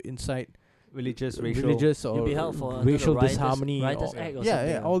 if you incite Religious, r- racial. religious You'll or be held for under racial the Riotous disharmony, Act or, or yeah,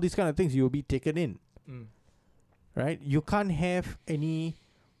 something, all these kind of things, you will be taken in, Mm. right? You can't have any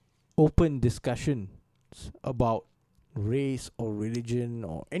open discussions about race or religion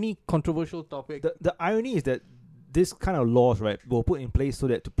or any controversial topic. The irony is that this kind of laws, right, were put in place so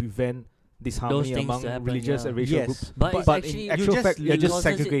that to prevent disharmony things among to happen, religious yeah. and racial Yes. groups. But, it's But actually in actual fact, you're it just causes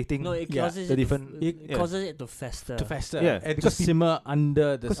it- segregating No, it yeah, causes the it different- it yeah. causes it to fester. to fester, Yeah, and because to simmer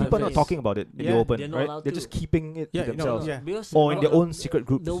under the because people are not surface. talking about it in Yeah, the open, they're not right? allowed They're to. just keeping it Yeah, to you know, themselves, yeah. Because or in their own secret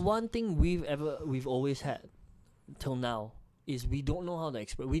groups. The one thing we've always had till now is we don't know how to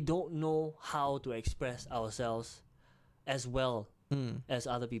express. We don't know how to express ourselves as well Mm. as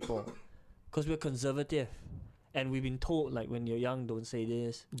other people, because we're conservative, and we've been told, like, when you're young, don't say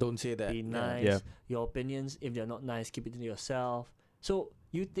this, Don't say that. be Yeah. nice. Yeah. Your opinions, if they're not nice, keep it to yourself. So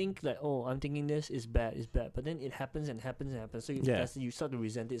you think like, oh, I'm thinking this is bad, but then it happens and happens and happens. So Yeah. you start to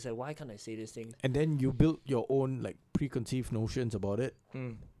resent it. It's like, why can't I say this thing? And then you build your own like preconceived notions about it,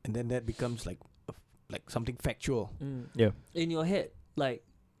 Mm. and then that becomes like like something factual. Yeah. In your head, like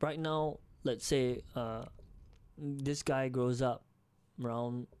right now, let's say this guy grows up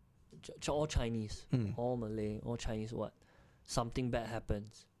around all Chinese, Mm. all Malay, all Chinese, what? something bad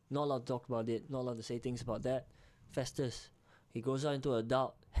happens. Not allowed to talk about it, not allowed to say things about that. Festus, he goes out into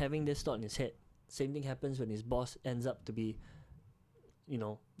adult having this thought in his head. Same thing happens when his boss ends up to be,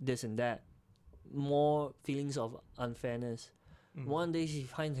 this and that. More feelings of unfairness. Mm. One day he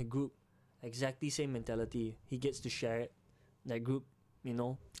finds a group, exactly same mentality. He gets to share it. That group,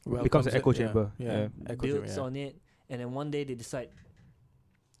 Becomes an echo yeah, chamber. Yeah, echo chamber, builds yeah. on it. And then one day they decide,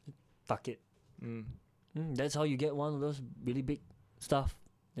 fuck it. Mm. That's how you get one of those really big stuff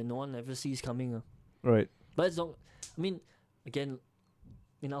that no one ever sees coming. Right. But it's not. I mean, again,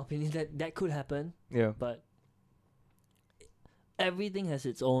 in our opinion, that could happen. Yeah. But everything has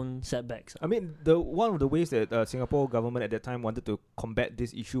its own setbacks. I mean, the one of the ways that Singapore government at that time wanted to combat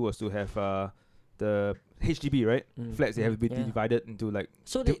this issue was to have the HDB, right? Flats, they have to be Yeah. divided into like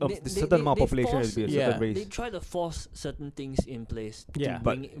So the certain amount of population has to be a Yeah. certain They race. try to force certain things in place. Yeah. to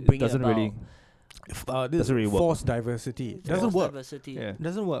But bring it it doesn't about. really. This Doesn't really work. forced diversity. It doesn't Forced work. diversity. Yeah.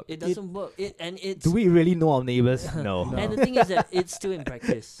 Doesn't work. It doesn't work. It's Do we really know our neighbors? No. No. and the thing is that it's still in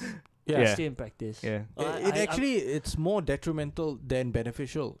practice. Yeah. It's still in practice. Yeah. It's more detrimental than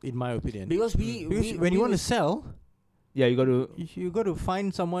beneficial, in my opinion. Because Because when you want to sell, Yeah, you got to. you got to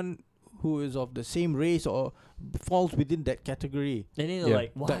find someone who is of the same race or falls within that category. and then Yeah. you're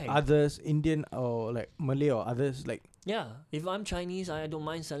like, Like why? others, Indian or like Malay or others, like Yeah, if I'm Chinese, I don't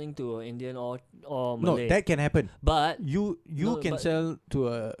mind selling to an Indian or no, Malay. that can happen. But You No, can but- sell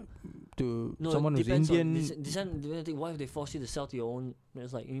to someone it who's depends on Indian. why if they force you to sell to your own?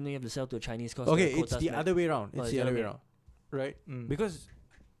 It's like you have to sell to a Chinese. Cause Okay, the it's quotas the met. other way around. Oh, It's is the it other way okay? around, right? Mm. Because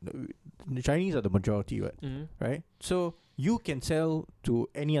the Chinese are the majority, right? Mhm. Right. So you can sell to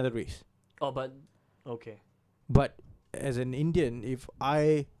any other race, Oh, but okay. but as an Indian, if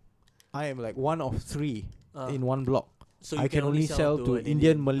I am like one of three in one block, so I you can only sell to an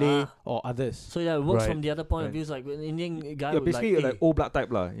Indian, Malay, Ah, or others. so yeah, it works Right, from the other point of right. view. It's like an Indian guy Yeah, would basically like, like old blood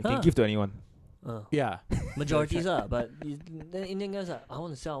type lah. You Huh. can give to anyone. Yeah. majorities are, but the Indian guys are. I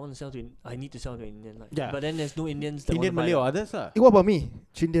want to sell to. I need to sell to an Indian. Like, Yeah. But then there's no Indians. That Indian, wanna Malay, buy or it. others, lah. What about me?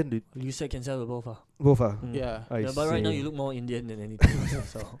 Chindian, dude. You said can sell to both. Both ah. Mm. Yeah. I Yeah, but right now see. you look more Indian than anything.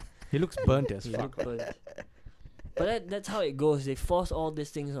 So He looks burnt as you fuck. look burnt. But that's how it goes. They force all these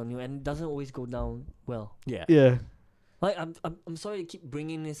things on you, and it doesn't always go down well. Yeah. Yeah. Like I'm sorry to keep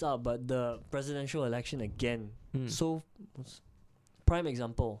bringing this up, but the presidential election again. Mm. So, prime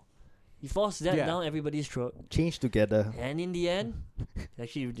example, you force that Yeah. down everybody's throat, Change together. and in the end,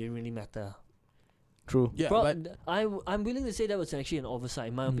 actually it didn't really matter. True. Yeah, Bro, but I'm willing to say that was actually an oversight.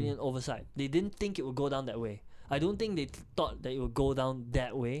 In my opinion, oversight. They didn't think it would go down that way. I don't think they thought that it would go down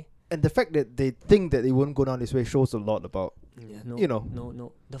that way. And the fact that they think that it won't go down this way shows a lot about Yeah, no, You know.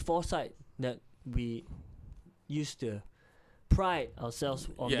 no. The foresight that we used to pride ourselves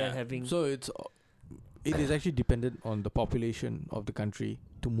on them having. So it is actually dependent on the population of the country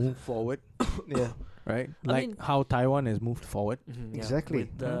to move forward, yeah. right? I Like mean- how Taiwan has moved forward. Mhm, yeah, Exactly.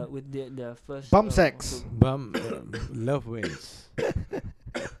 with the first Bum sex. Love wins.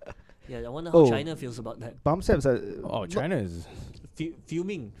 Yeah, I wonder how Oh. China feels about that. Bum steps are Oh, China is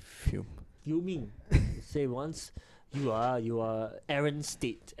Fuming. Fuming. Say once you are Aaron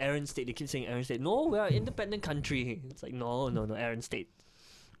State. Aaron State. They keep saying Aaron State. No, we are an independent country. It's like no, Aaron State.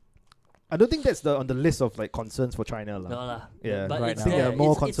 I don't think that's on the list of like concerns for China lah. No lah. Yeah. But Right it's now. I think there. there are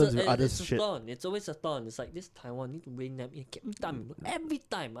more It's concerns a, with other it's a shit. thorn. It's always a thorn. It's like this Taiwan need to bring them in every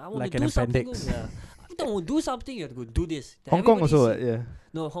time. I want Like to an do something. appendix. Yeah. Every time I want to do something, you have to go do this. Hong Kong Everybody also, see- yeah.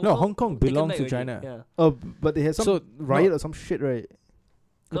 No, Hong No, Kong. Hong Kong taken belongs back to already. China. Yeah. Oh, but they had some So, riot no. or some shit, right? No,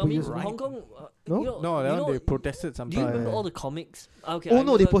 I Couple mean years- Hong Kong. No? You know, No, you that know, one they protested Do you something. remember yeah. all the comics? Okay. Oh I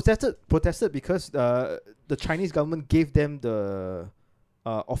no, they remember- protested because the Chinese government gave them the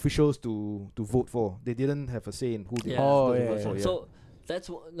officials to vote for. They didn't have a say in who they Yeah. Oh, who they yeah, vote yeah. for. Yeah. So that's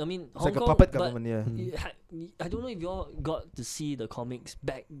what I mean. It's Hong like a Kong, puppet but government, yeah. Mm. I don't know if you all got to see the comics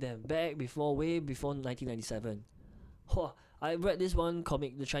back then, way before 1997. I read this one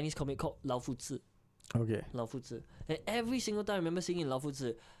comic, the Chinese comic called Lao Fu Zi. Okay. Lao Fu Zi. And every single time I remember seeing in Lao Fu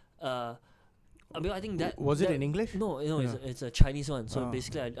Zi, I mean, I think that Was it that- in English? No, Yeah. it's a Chinese one. So Oh.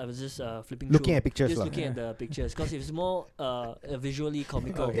 basically, I was just flipping Looking through, at pictures just lah. looking at the pictures because it's more visually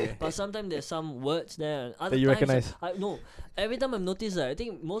comical. Okay. But sometimes there's some words there. And other That you times, recognize. no, every time I've noticed that, I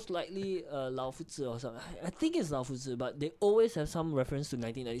think most likely Lao Fu Zi or something. I think it's Lao Fu Zi, but they always have some reference to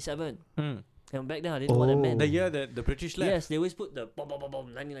 1997. Mm. And back then I didn't know what that meant. The year that the British left. Yes, they always put the bomb,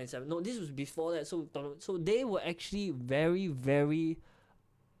 1997. No, this was before that. So they were actually very, very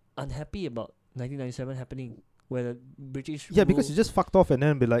unhappy about 1997 happening, where the British Yeah, because you rule- just fucked off and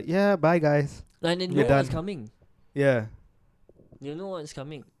then be like, yeah, bye guys. and then you you're know what's done. coming. Yeah. You know what's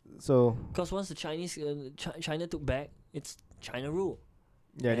coming. So Because once the Chinese China took back, it's China rule.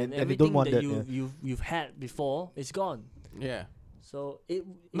 Yeah, and and they everything don't want that that. you've had before is gone. Yeah. So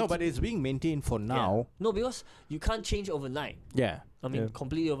No, but it's being maintained for now. no, because you can't change overnight. Yeah. I mean, Yeah.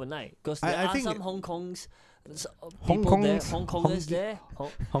 completely overnight. Because I there are think some Hong Kongs, Hong people there, Kongs- Hong Kongers Honky- there,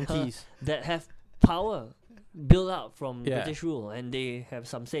 Honkies. that have power built up from Yeah. British rule, and they have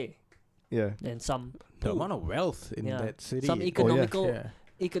some say Yeah. and some The pull, amount of wealth in Yeah. that city. some yeah. economical Yeah.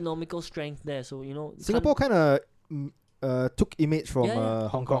 economical strength there. So Singapore kind of took image from Yeah, yeah.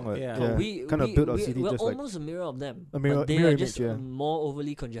 Hong Kong. Yeah. yeah. we kind of we, built our we, city we're just like almost a mirror of them. a mirror- but they mirror are image, just yeah. more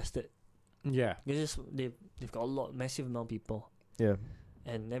overly congested. Yeah. Because they've got a massive amount of people, yeah.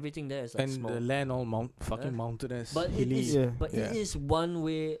 and everything there is like And small. the land all fucking Yeah. mountainous, But it hilly. is, Yeah. but Yeah. it is one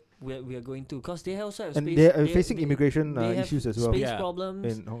way where we are going to, because they also have And space. they're facing immigration they have issues as well Space Yeah.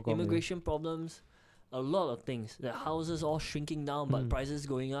 problems, in Hong Kong. immigration problems, a lot of things. The houses all shrinking down, but Mm. prices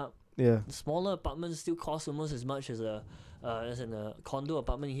going up. Yeah. The smaller apartments still cost almost as much as a condo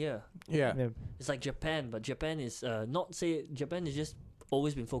apartment here. Yeah. Yeah. It's like Japan, but Japan is Japan is just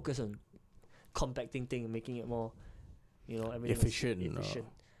always been focused on compacting things, making it more, everything is Efficient, efficient,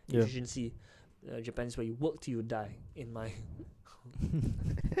 Yeah. efficiency. Japan is where you work till you die. In my,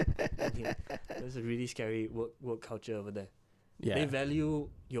 yeah, there's a really scary work culture over there. Yeah. They value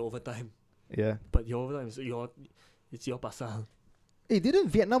your overtime, Yeah. but your overtime is it's your pasar. Hey, didn't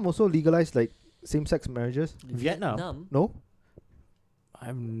Vietnam also legalize like same-sex marriages? Vietnam? No,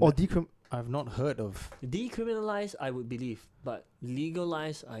 or I've not heard of. decriminalize, I would believe, but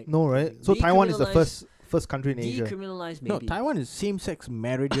legalize, no, right? So Taiwan is the Decriminalize- first country in Asia. Decriminalize, No, maybe. Taiwan is same-sex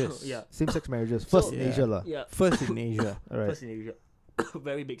marriages. Yeah. Same-sex marriages first So- in Yeah. Asia, lah. Yeah, First in Asia. All right. first in Asia.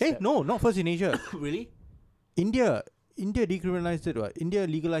 Very big Hey, step. no, not first in Asia. Really? India decriminalized it. What? India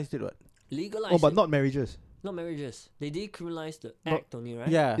legalized it. What? Legalize Oh, but it. not marriages. Not marriages. They decriminalized the Not- act only, right?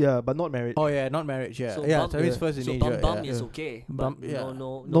 Yeah. Yeah, but not marriage. Oh yeah, not marriage. Yeah. So yeah. bump- So it's yeah. first in So Asia. bum yeah. is okay, Bum- but yeah. no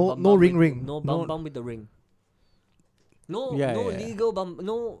No- bum no bum ring with, ring. No bum No- bum with the ring. No, Yeah, no yeah, yeah. legal bum.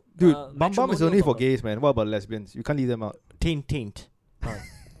 No, Dude, bum bum is matrimonial only for bum. gays, man. What about lesbians? You can't leave them out. Taint.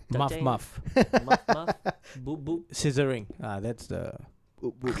 Muff Ta-ting. muff. Muff, muff, boop boop, Scissoring. That's the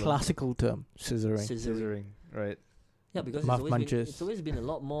classical term. Scissoring. scissoring. Right. Yeah, because Muff it's always been a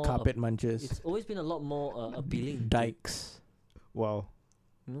lot more. Carpet munches. It's always been a lot more appealing. to- Dykes. Wow.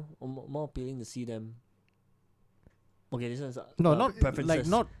 more appealing to see them. Okay, this one's No, not preferences. like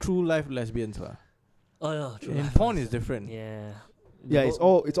not true life lesbians lah. Oh no, true. In porn is different. Yeah. Yeah, it's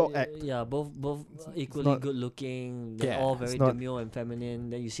all act. Yeah, both equally not- good looking. They're Yeah, all it's very not- demure and feminine.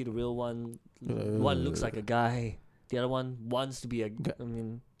 Then you see the real one. One looks like a guy. The other one wants to be a. I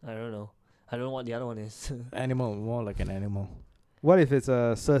mean, I don't know. I don't know what the other one is. Animal, more like an animal. What if it's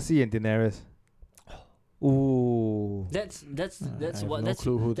Cersei and Daenerys? Ooh. that's I have what no that's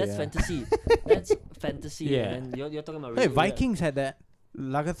clue who they that's are. fantasy. That's fantasy. Yeah. And you're talking about Hey, real- Vikings had that.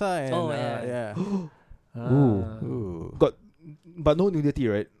 Lagatha and Oh, yeah. yeah. Ah. Ooh. But no nudity,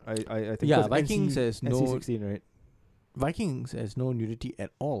 right? I think. Yeah, 'cause Vikings has no NC-16, right? Vikings has no nudity at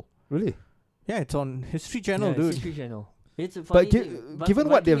all. Really? Yeah, it's on History Channel, Yeah, dude. it's History Channel. It's a But funny thing, given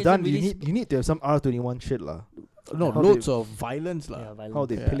what they've Viking done, isn't you really need to have some R21 shit, lah. No, How loads they- of violence, lah. yeah, violent. How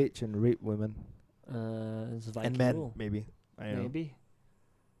they Yeah. pillage and rape women It's Viking and men, rule. maybe. I don't know. Maybe.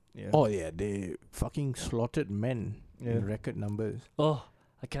 Yeah. Oh yeah, they fucking slaughtered men Yeah. in record numbers. Oh,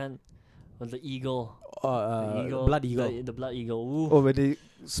 I can't. Oh, the eagle. The eagle. Blood eagle. The blood eagle. Ooh. Oh, when they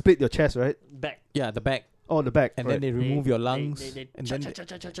split your chest, right? Back. Yeah, the back, Oh, the back. and right. then they remove your lungs, They and cha then cha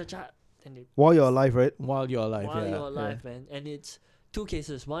cha cha cha cha. Then they While you're alive, right? while you're alive, while yeah. you're alive, man. And it's two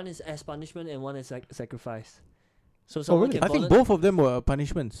cases. One is as punishment, and one is sacrifice. So someone really? can I think volun- both of them were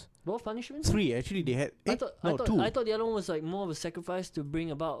punishments. both punishments. 3 actually. They had two. I thought the other one was like more of a sacrifice to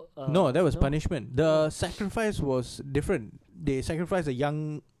bring about. No, that was no? punishment. The sacrifice was different. They sacrificed a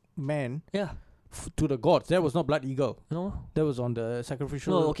young man Yeah. to the gods. That was not blood eagle. No. That was on the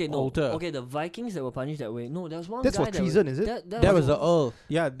sacrificial No. Okay. No. altar. Okay. The Vikings that were punished that way. No, there was one That's guy for that treason, was, is it? That was the earl.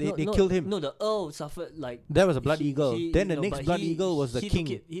 Yeah, they no, killed him. No, the earl suffered like. That was a blood he- eagle. he- Then the no, next but blood he- eagle was the he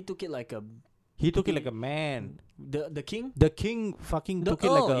king. He took it like a. He took it like a man. The king. The king fucking The took it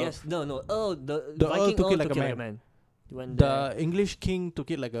Earl, like a. yes, no, Earl, the The Viking Earl took Earl it like a man. When The English king took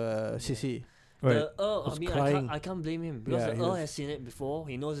it like a sissy. Right. the Earl, was I mean, crying. I can't blame him because Yeah, the he Earl was- has seen it before.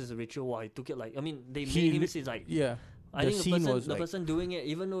 He knows it's a ritual. Why he took it like? I mean, they He made him li- say like. Yeah. I the think scene was the like- person doing it,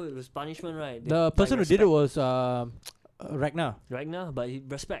 even though it was punishment, right? The person who did it was Ragnar. Ragnar, but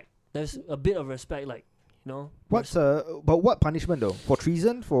respect. There's a bit of respect, like What's but what punishment though? For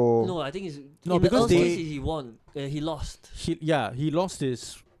treason? For No, I think it's No, in because the Earl's they- case, he won. He lost He lost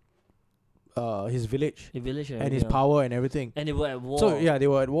his village the village and his power and everything. and they were at war. So yeah, they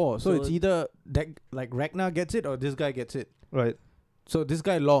were at war. So, So- it's either that like Ragnar gets it or this guy gets it. Right. So this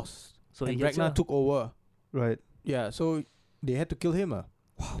guy lost, So he and gets Ragnar took over. Right. Yeah, so they had to kill him.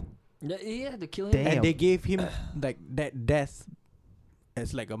 He had to kill him. Damn. And they gave him like that death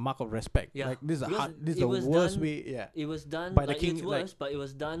as like a mark of respect. Yeah, Like this is a because hard, this is it the was worst done- way. Yeah. It was done By the like king, it's like- worse, but it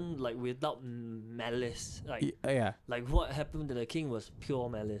was done like without malice. Like Yeah. like what happened to the king was pure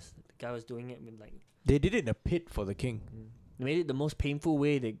malice. The guy was doing it with like They did it in a pit for the king. they made it the most painful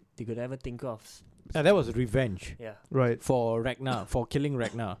way they could ever think of. And that was revenge Yeah. Right. for Ragnar, for killing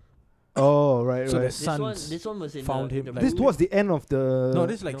Ragnar. Oh, right, So right. the sons This one was in found the, him, the like- This movie. towards the end of the. no,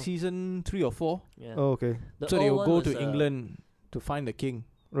 this is like no. season 3 or 4. Yeah. Oh, okay. The So they old will one go was, to England to find the king.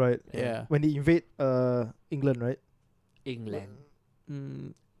 Right. Yeah. When they invade England, right? England.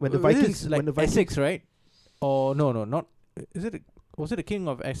 Mm, When the this is Vikings, like when the Vikings, Essex, right? Or no, not. Is it? Was it the king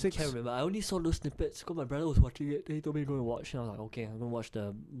of Essex? Can't remember. I only saw those snippets because my brother was watching it. Then he told me to go and watch. And I was like, okay, I'm gonna watch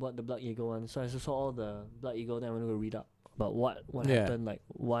the Blood Eagle one. So I just saw all the Blood Eagle. Then I'm gonna go read up about what Yeah. happened. Like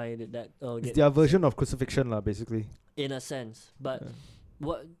why did that it's get their version of crucifixion, lah, basically. in a sense. But Yeah.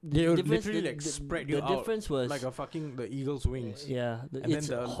 what They the would difference? literally, The, like, the, spread the you out difference was Like a fucking the eagle's wings. yeah. And It's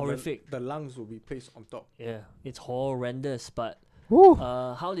then the horrific. The lungs will be placed on top. Yeah, it's horrendous. But Woo.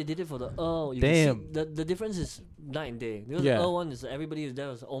 how they did it for the Earl, you Damn. can see the difference is night and day. Because Yeah. the Earl one is everybody was there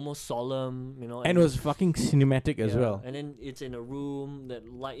was almost solemn, you know, And it was fucking cinematic as yeah, well. And then it's in a room that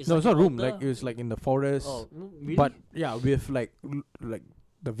light is No, like it's not an room. altar. Like it was like in the forest. Oh, no, really? But yeah, with like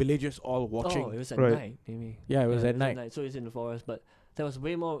the villagers all watching. Oh, it was at Right. night, maybe. Yeah, it was at night. So it's in the forest, but there was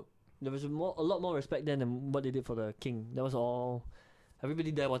way more. There was a lot more respect then than what they did for the king. That was all.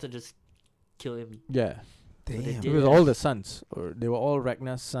 Everybody there wanted to just kill him. Yeah, they Damn. did it was it. all the sons, or they were all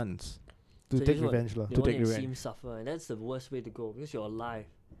Ragnar's sons. To So take this one- revenge, lah. They To want take to see revenge. him suffer, and that's the worst way to go because you're alive.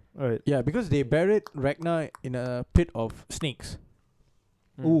 Right. Yeah, because they buried Ragnar in a pit of snakes.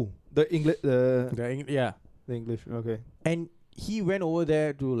 Mm. Ooh, the English, Yeah, the English. Okay. and he went over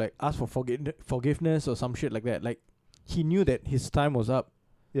there to like ask for forgiveness or some shit like that. Like he knew that his time was up,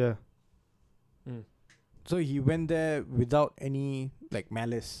 Yeah. Mm. so he went there without any like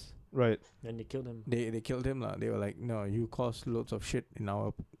malice. Right. Then they killed him. They killed him lah. They were like, no, you caused loads of shit in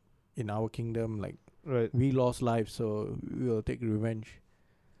our kingdom. Like Right. we lost lives, so we will take revenge.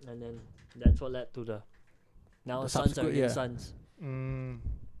 And then that's what led to the. Now The sons are subsequent- against yeah. sons. Mm,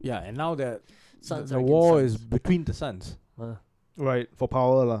 Yeah, and now that Sons the are against war sons. is between the sons. right. For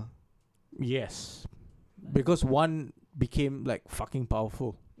power, lah. Yes, because one became like fucking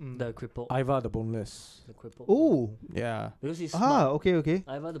powerful. Mm. The cripple. Ivar the Boneless. The cripple. Ooh. Yeah. Because he's Ah. smart. Okay. Okay.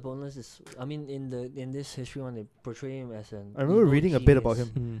 Ivar the Boneless is. I mean, in this history one, they portray him as an. I remember evil reading a bit about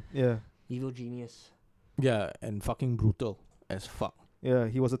genius. him. Yeah. Evil genius. Yeah, and fucking brutal as fuck. Yeah.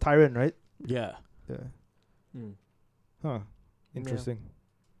 He was a tyrant, right? Yeah, Yeah. Mm. Huh. Interesting.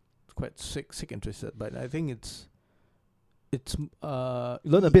 it's quite sick and twisted. But I think it's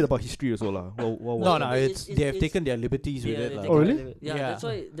Learn a bit about history also, lah. no, but it's it's- they have it's- taken their liberties with Yeah, it, they lah. take Oh, it really? out of it. Yeah,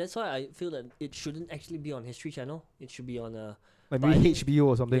 Yeah. that's why I feel that it shouldn't actually be on History Channel. It should be on a. Like but I maybe think- HBO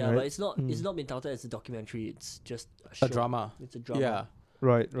or something, yeah, but right? it's not. It's Mm. not been touted as a documentary. It's just a show. A drama. It's a drama. Yeah,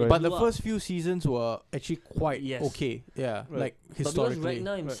 Right. Right. but the blew up. first few seasons were actually quite Yes. okay. Yeah, Right. like But because historically.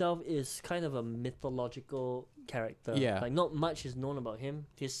 Ragnar himself is kind of a mythological character. Yeah. Like not much is known about him.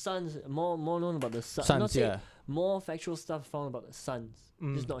 His sons more known about the sons. Sons, yeah. More factual stuff found about the sons.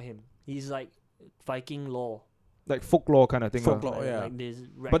 Mm. Just not him. He's like Viking lore. Like folklore kind of thing, lah. Folklore. Oh, yeah. Like there's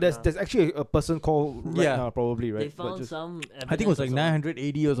But there's Ragnar. actually a person called Yeah. Ragnar, probably, right? They But found just- some. I think it was like evidence of some-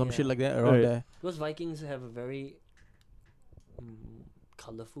 980 or some Yeah. shit like that around Right. there. Because Vikings have a very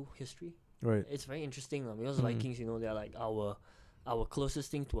colorful history. Right. It's very interesting because Mm. Vikings, they're like our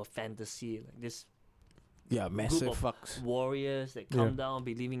closest thing to a fantasy, like this Yeah, massive of fucks. warriors that Yeah. come down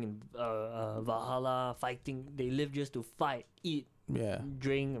believing in Valhalla, fighting. They live just to fight, eat, Yeah.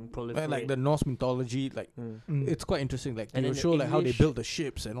 drink, and proliferate. And like the Norse mythology, like Mm. Mm. it's quite interesting. Like And they will then the show like how they English- built the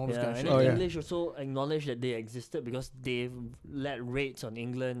ships and all this Yeah, kind of and shit. then Oh, yeah. English also acknowledged that they existed because they've led raids on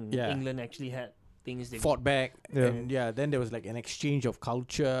England. Yeah. England actually had things they Fought back, Yeah. and then there was like an exchange of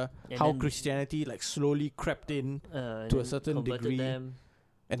culture. and How then, Christianity like slowly crept in, and to a then certain converted degree. them.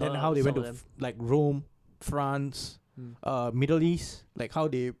 and then Oh, how they went some to of like Rome, France, Mm. Middle East, like how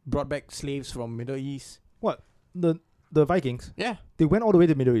they brought back slaves from Middle East. The Vikings, Yeah, they went all the way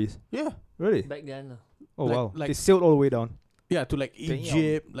to Middle East. yeah, Really? Back then, Oh Like- wow. like- They sailed all the way down. yeah, to like Damn.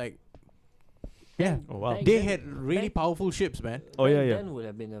 Egypt, like yeah. Oh wow. Back They then- had really back- powerful ships, man. Oh, back yeah, yeah. then would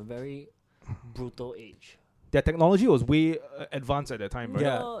have been a very brutal age. Their technology was way advanced at that time, right?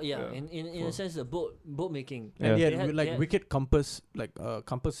 Yeah. No, yeah. Yeah. In a For- sense, the boat making. Yeah. And they They had, had- like they had- wicked compass, like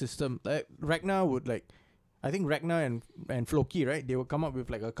compass system. Like Ragnar would like, I think Ragnar and Floki, right? They would come up with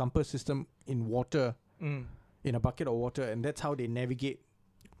like a compass system in water, Mm. in a bucket of water, and that's how they navigate.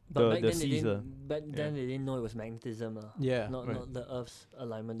 But back the then they seas, didn't. Back then they didn't know it was magnetism. Yeah. Not Right. not the Earth's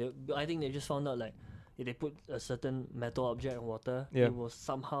alignment. I think they just found out like if they put a certain metal object in water, Yeah. it will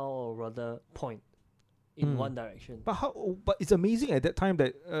somehow or rather point in Hmm. one direction. But how? But it's amazing at that time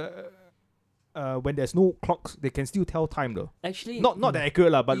that when there's no clocks, they can still tell time though. Actually, Not that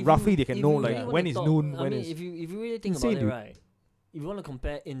accurate lah, but if roughly you- they can if know you like really when wanna is talk- noon, I when mean, is. if you really think Insane, about it, dude. right? If you want to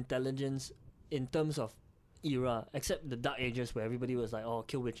compare intelligence in terms of era, except the Dark Ages where everybody was like, oh,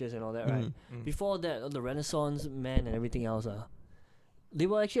 kill witches and all that, right? Mm. Before that, all the Renaissance man and everything else, they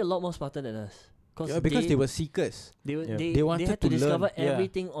were actually a lot more smarter than us. Yeah, because they were seekers. They Yeah. they wanted had to to discover learn, yeah.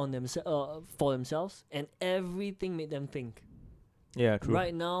 everything on themselves for themselves, and everything made them think. Yeah, true.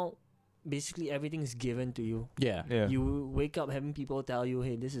 Right now, basically everything is given to you. Yeah. Yeah. You wake up having people tell you,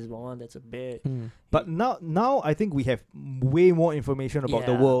 "Hey, this is one, that's a bit." But now I think we have way more information about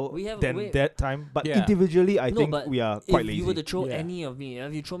the Yeah, world we have than way- that time. But Yeah. individually, I No, think but we are quite If lazy. you were to throw Yeah. any of me,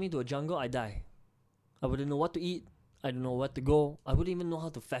 if you throw me to a jungle, I die. I wouldn't know what to eat. I don't know where to go. I wouldn't even know how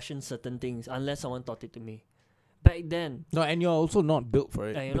to fashion certain things unless someone taught it to me. Back then, No, and you're also not built for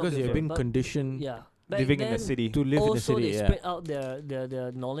it Yeah, you're not because built you've for it, been but- conditioned yeah. Back Living in then, the city. to live in the also city. they Yeah. spread out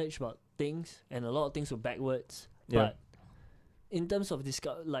their knowledge about things, and a lot of things were backwards. Yeah. But in terms of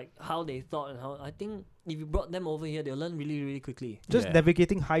like how they thought and how, I think if you brought them over here, they'll learn really, really quickly. Just Yeah.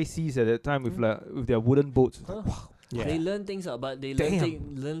 navigating high seas at that time with Mm. like with their wooden boats. Huh? Yeah. They learn things, but they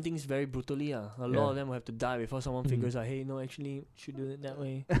Damn. learn things very brutally. A Yeah. lot of them will have to die before someone Mm. figures out, hey, no, actually, should do it that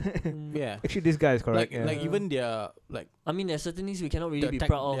way. Mm. Yeah. Actually, this guy is correct. Like, yeah. like Yeah. even their like I mean, there's certain things we cannot really the be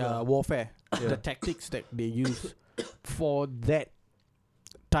proud of. their warfare, Yeah. the tactics that they use for that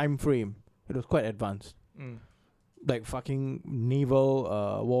time frame, it was quite advanced. Mm. Like fucking naval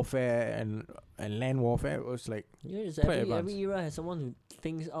warfare and land warfare was like Yes, quite every advanced. era has someone who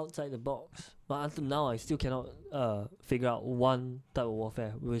thinks outside the box. But until now, I still cannot figure out one type of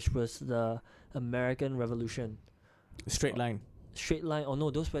warfare, which was the American Revolution. straight line. Straight line, or no,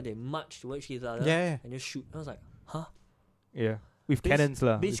 those where they march towards each other Yeah. and just shoot. I was like, huh? Yeah, with Bas- cannons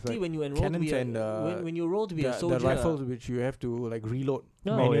lah. It's Basically, like- when you enroll to Cannons be a, and, when you roll to be a The soldier, rifles which you have to like reload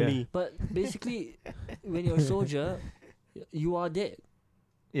No. Oh, yeah. manually. but basically, when you're a soldier, you are dead.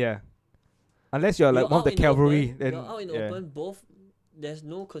 yeah, unless you're like You're one of out the in the cavalry, open, then you're out in the yeah. open. Both, there's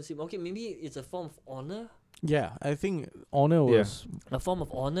no concept. Okay, maybe it's a form of honor. Yeah, I think honor Yeah. A form of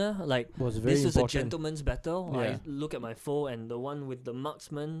honor, like was very this is a important. gentleman's battle. I Yeah. look at my foe, and the one with the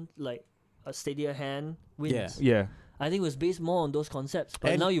marksman, like a steadier hand, wins. Yeah. Yeah, I think it was based more on those concepts.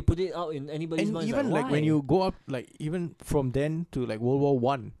 But And- now you put it out in anybody's And mind. even like when why? you go up, like even from then to like World War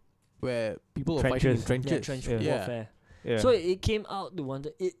One, where people were fighting in Trenches. yeah, trenches. trench Yeah. warfare. yeah. So it came out to wonder.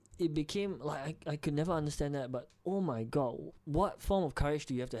 It became like I could never understand that. But oh my god, what form of courage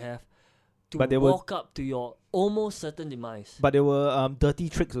do you have to But they were- walk up to your almost certain demise? but there were dirty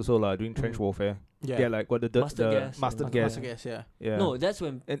tricks also lah during trench Mm. warfare. Yeah. Yeah, like what the Mustard gas mustard and- gas. Mustard gas, yeah. Yeah. No, that's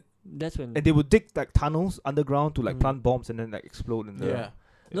when. And- that's when. and they would dig like tunnels underground to like Mm. plant bombs and then like explode in the. Yeah.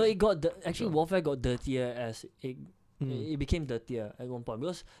 No, it got actually So- warfare got dirtier as it Mm. it became dirtier at one point,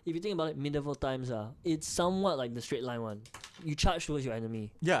 because if you think about it, medieval times it's somewhat like the straight line one. You charge towards your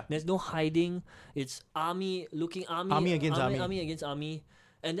enemy. Yeah. There's no hiding. It's army Army against army. army against army,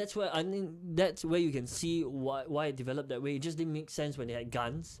 and that's where I think that's where you can see why it developed that way. It just didn't make sense when they had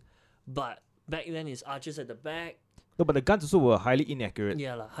guns, but back then it's archers at the back. No, but the guns also were highly inaccurate.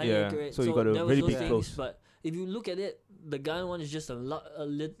 Yeah, highly Yeah, accurate. so you gotta there was really those be things, close. But if you look at it, the gun one is just a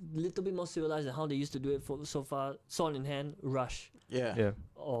little bit more civilized than how they used to do it for so far. Sword in hand, rush Yeah. Yeah.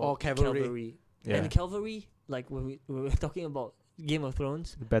 or cavalry. Yeah. And the cavalry, like when we were talking about Game of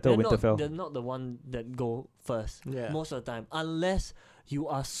Thrones, Battle of Winterfell. they're not the one that go first Yeah. most of the time, unless you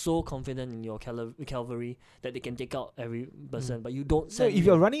are so confident in your cavalry that they can take out every person. But you don't So send. if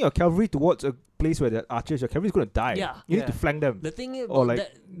you're running your cavalry towards a place where there are archers, your cavalry's gonna die. Yeah. You need Yeah. to flank them. the thing is or about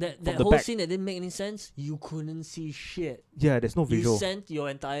like that the whole back. scene that didn't make any sense, you couldn't see shit. Yeah, there's no visual. You sent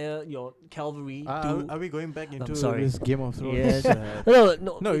your cavalry Are, to. are we going back into sorry. this Game of Thrones? Yes. uh,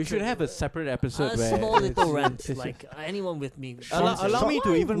 No, no, you it's should have a separate episode a where small little it's- rant. it's- Like anyone with me. Allow, Sean allow said, me to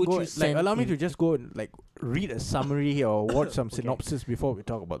 "Why even would go you like send allow me in-" to just go and like read a summary or watch some Okay. synopsis before we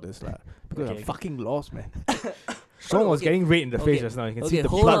talk about this lah. Because Okay. I'm fucking lost, man. Sean was Okay. getting red in the face Okay. just now. You can Okay, see the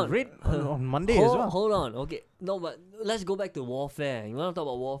hold blood. on. Red on Monday as well. Hold on. Okay. No, but let's go back to warfare. You want to talk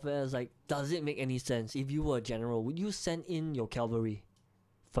about warfare? It's like, does it make any sense? If you were a general, would you send in your cavalry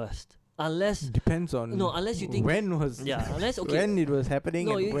first? Unless Depends on unless you think when was unless okay. when it was happening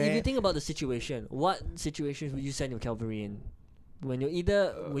No, and if where. you think about the situation, what situations would you send your cavalry in? When you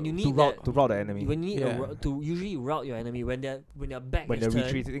either when you to need rout that, to rout the enemy. when you need Yeah. to usually rout your enemy when their back When is they're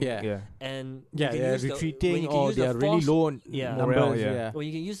turned, retreating, Yeah. yeah. and you Yeah, can they're use when retreating you can or use the they're really force- low on Yeah. Morale, numbers. yeah. Yeah. or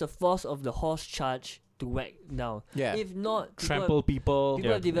you can use the force of the horse charge to whack down. Yeah. If not, Trample people. people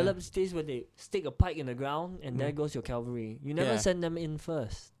Yeah. have developed states where they stick a pike in the ground and there Mm. goes your cavalry. You never Yeah. send them in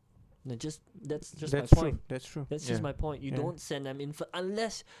first. No, that's That's my true. point. That's true. That's just Yeah. my point. You Yeah. don't send them in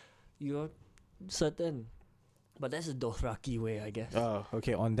unless you're certain. But that's the Dothraki way, I guess. Oh,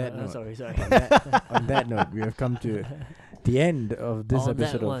 okay. On that note, sorry. on that note, we have come to the end of this On that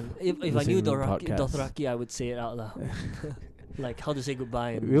episode of one, if the I knew Single Dothraki, Podcast. Dothraki, I would say it out loud. Like how to say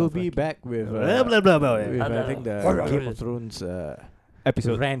goodbye. In We'll be Dothraki. back with Blah, blah, blah, blah. with, I think the Game of Thrones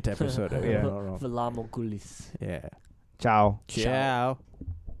Episode. rant episode. if I'm Yeah. not wrong. Valamokulis. Yeah. Ciao. Ciao.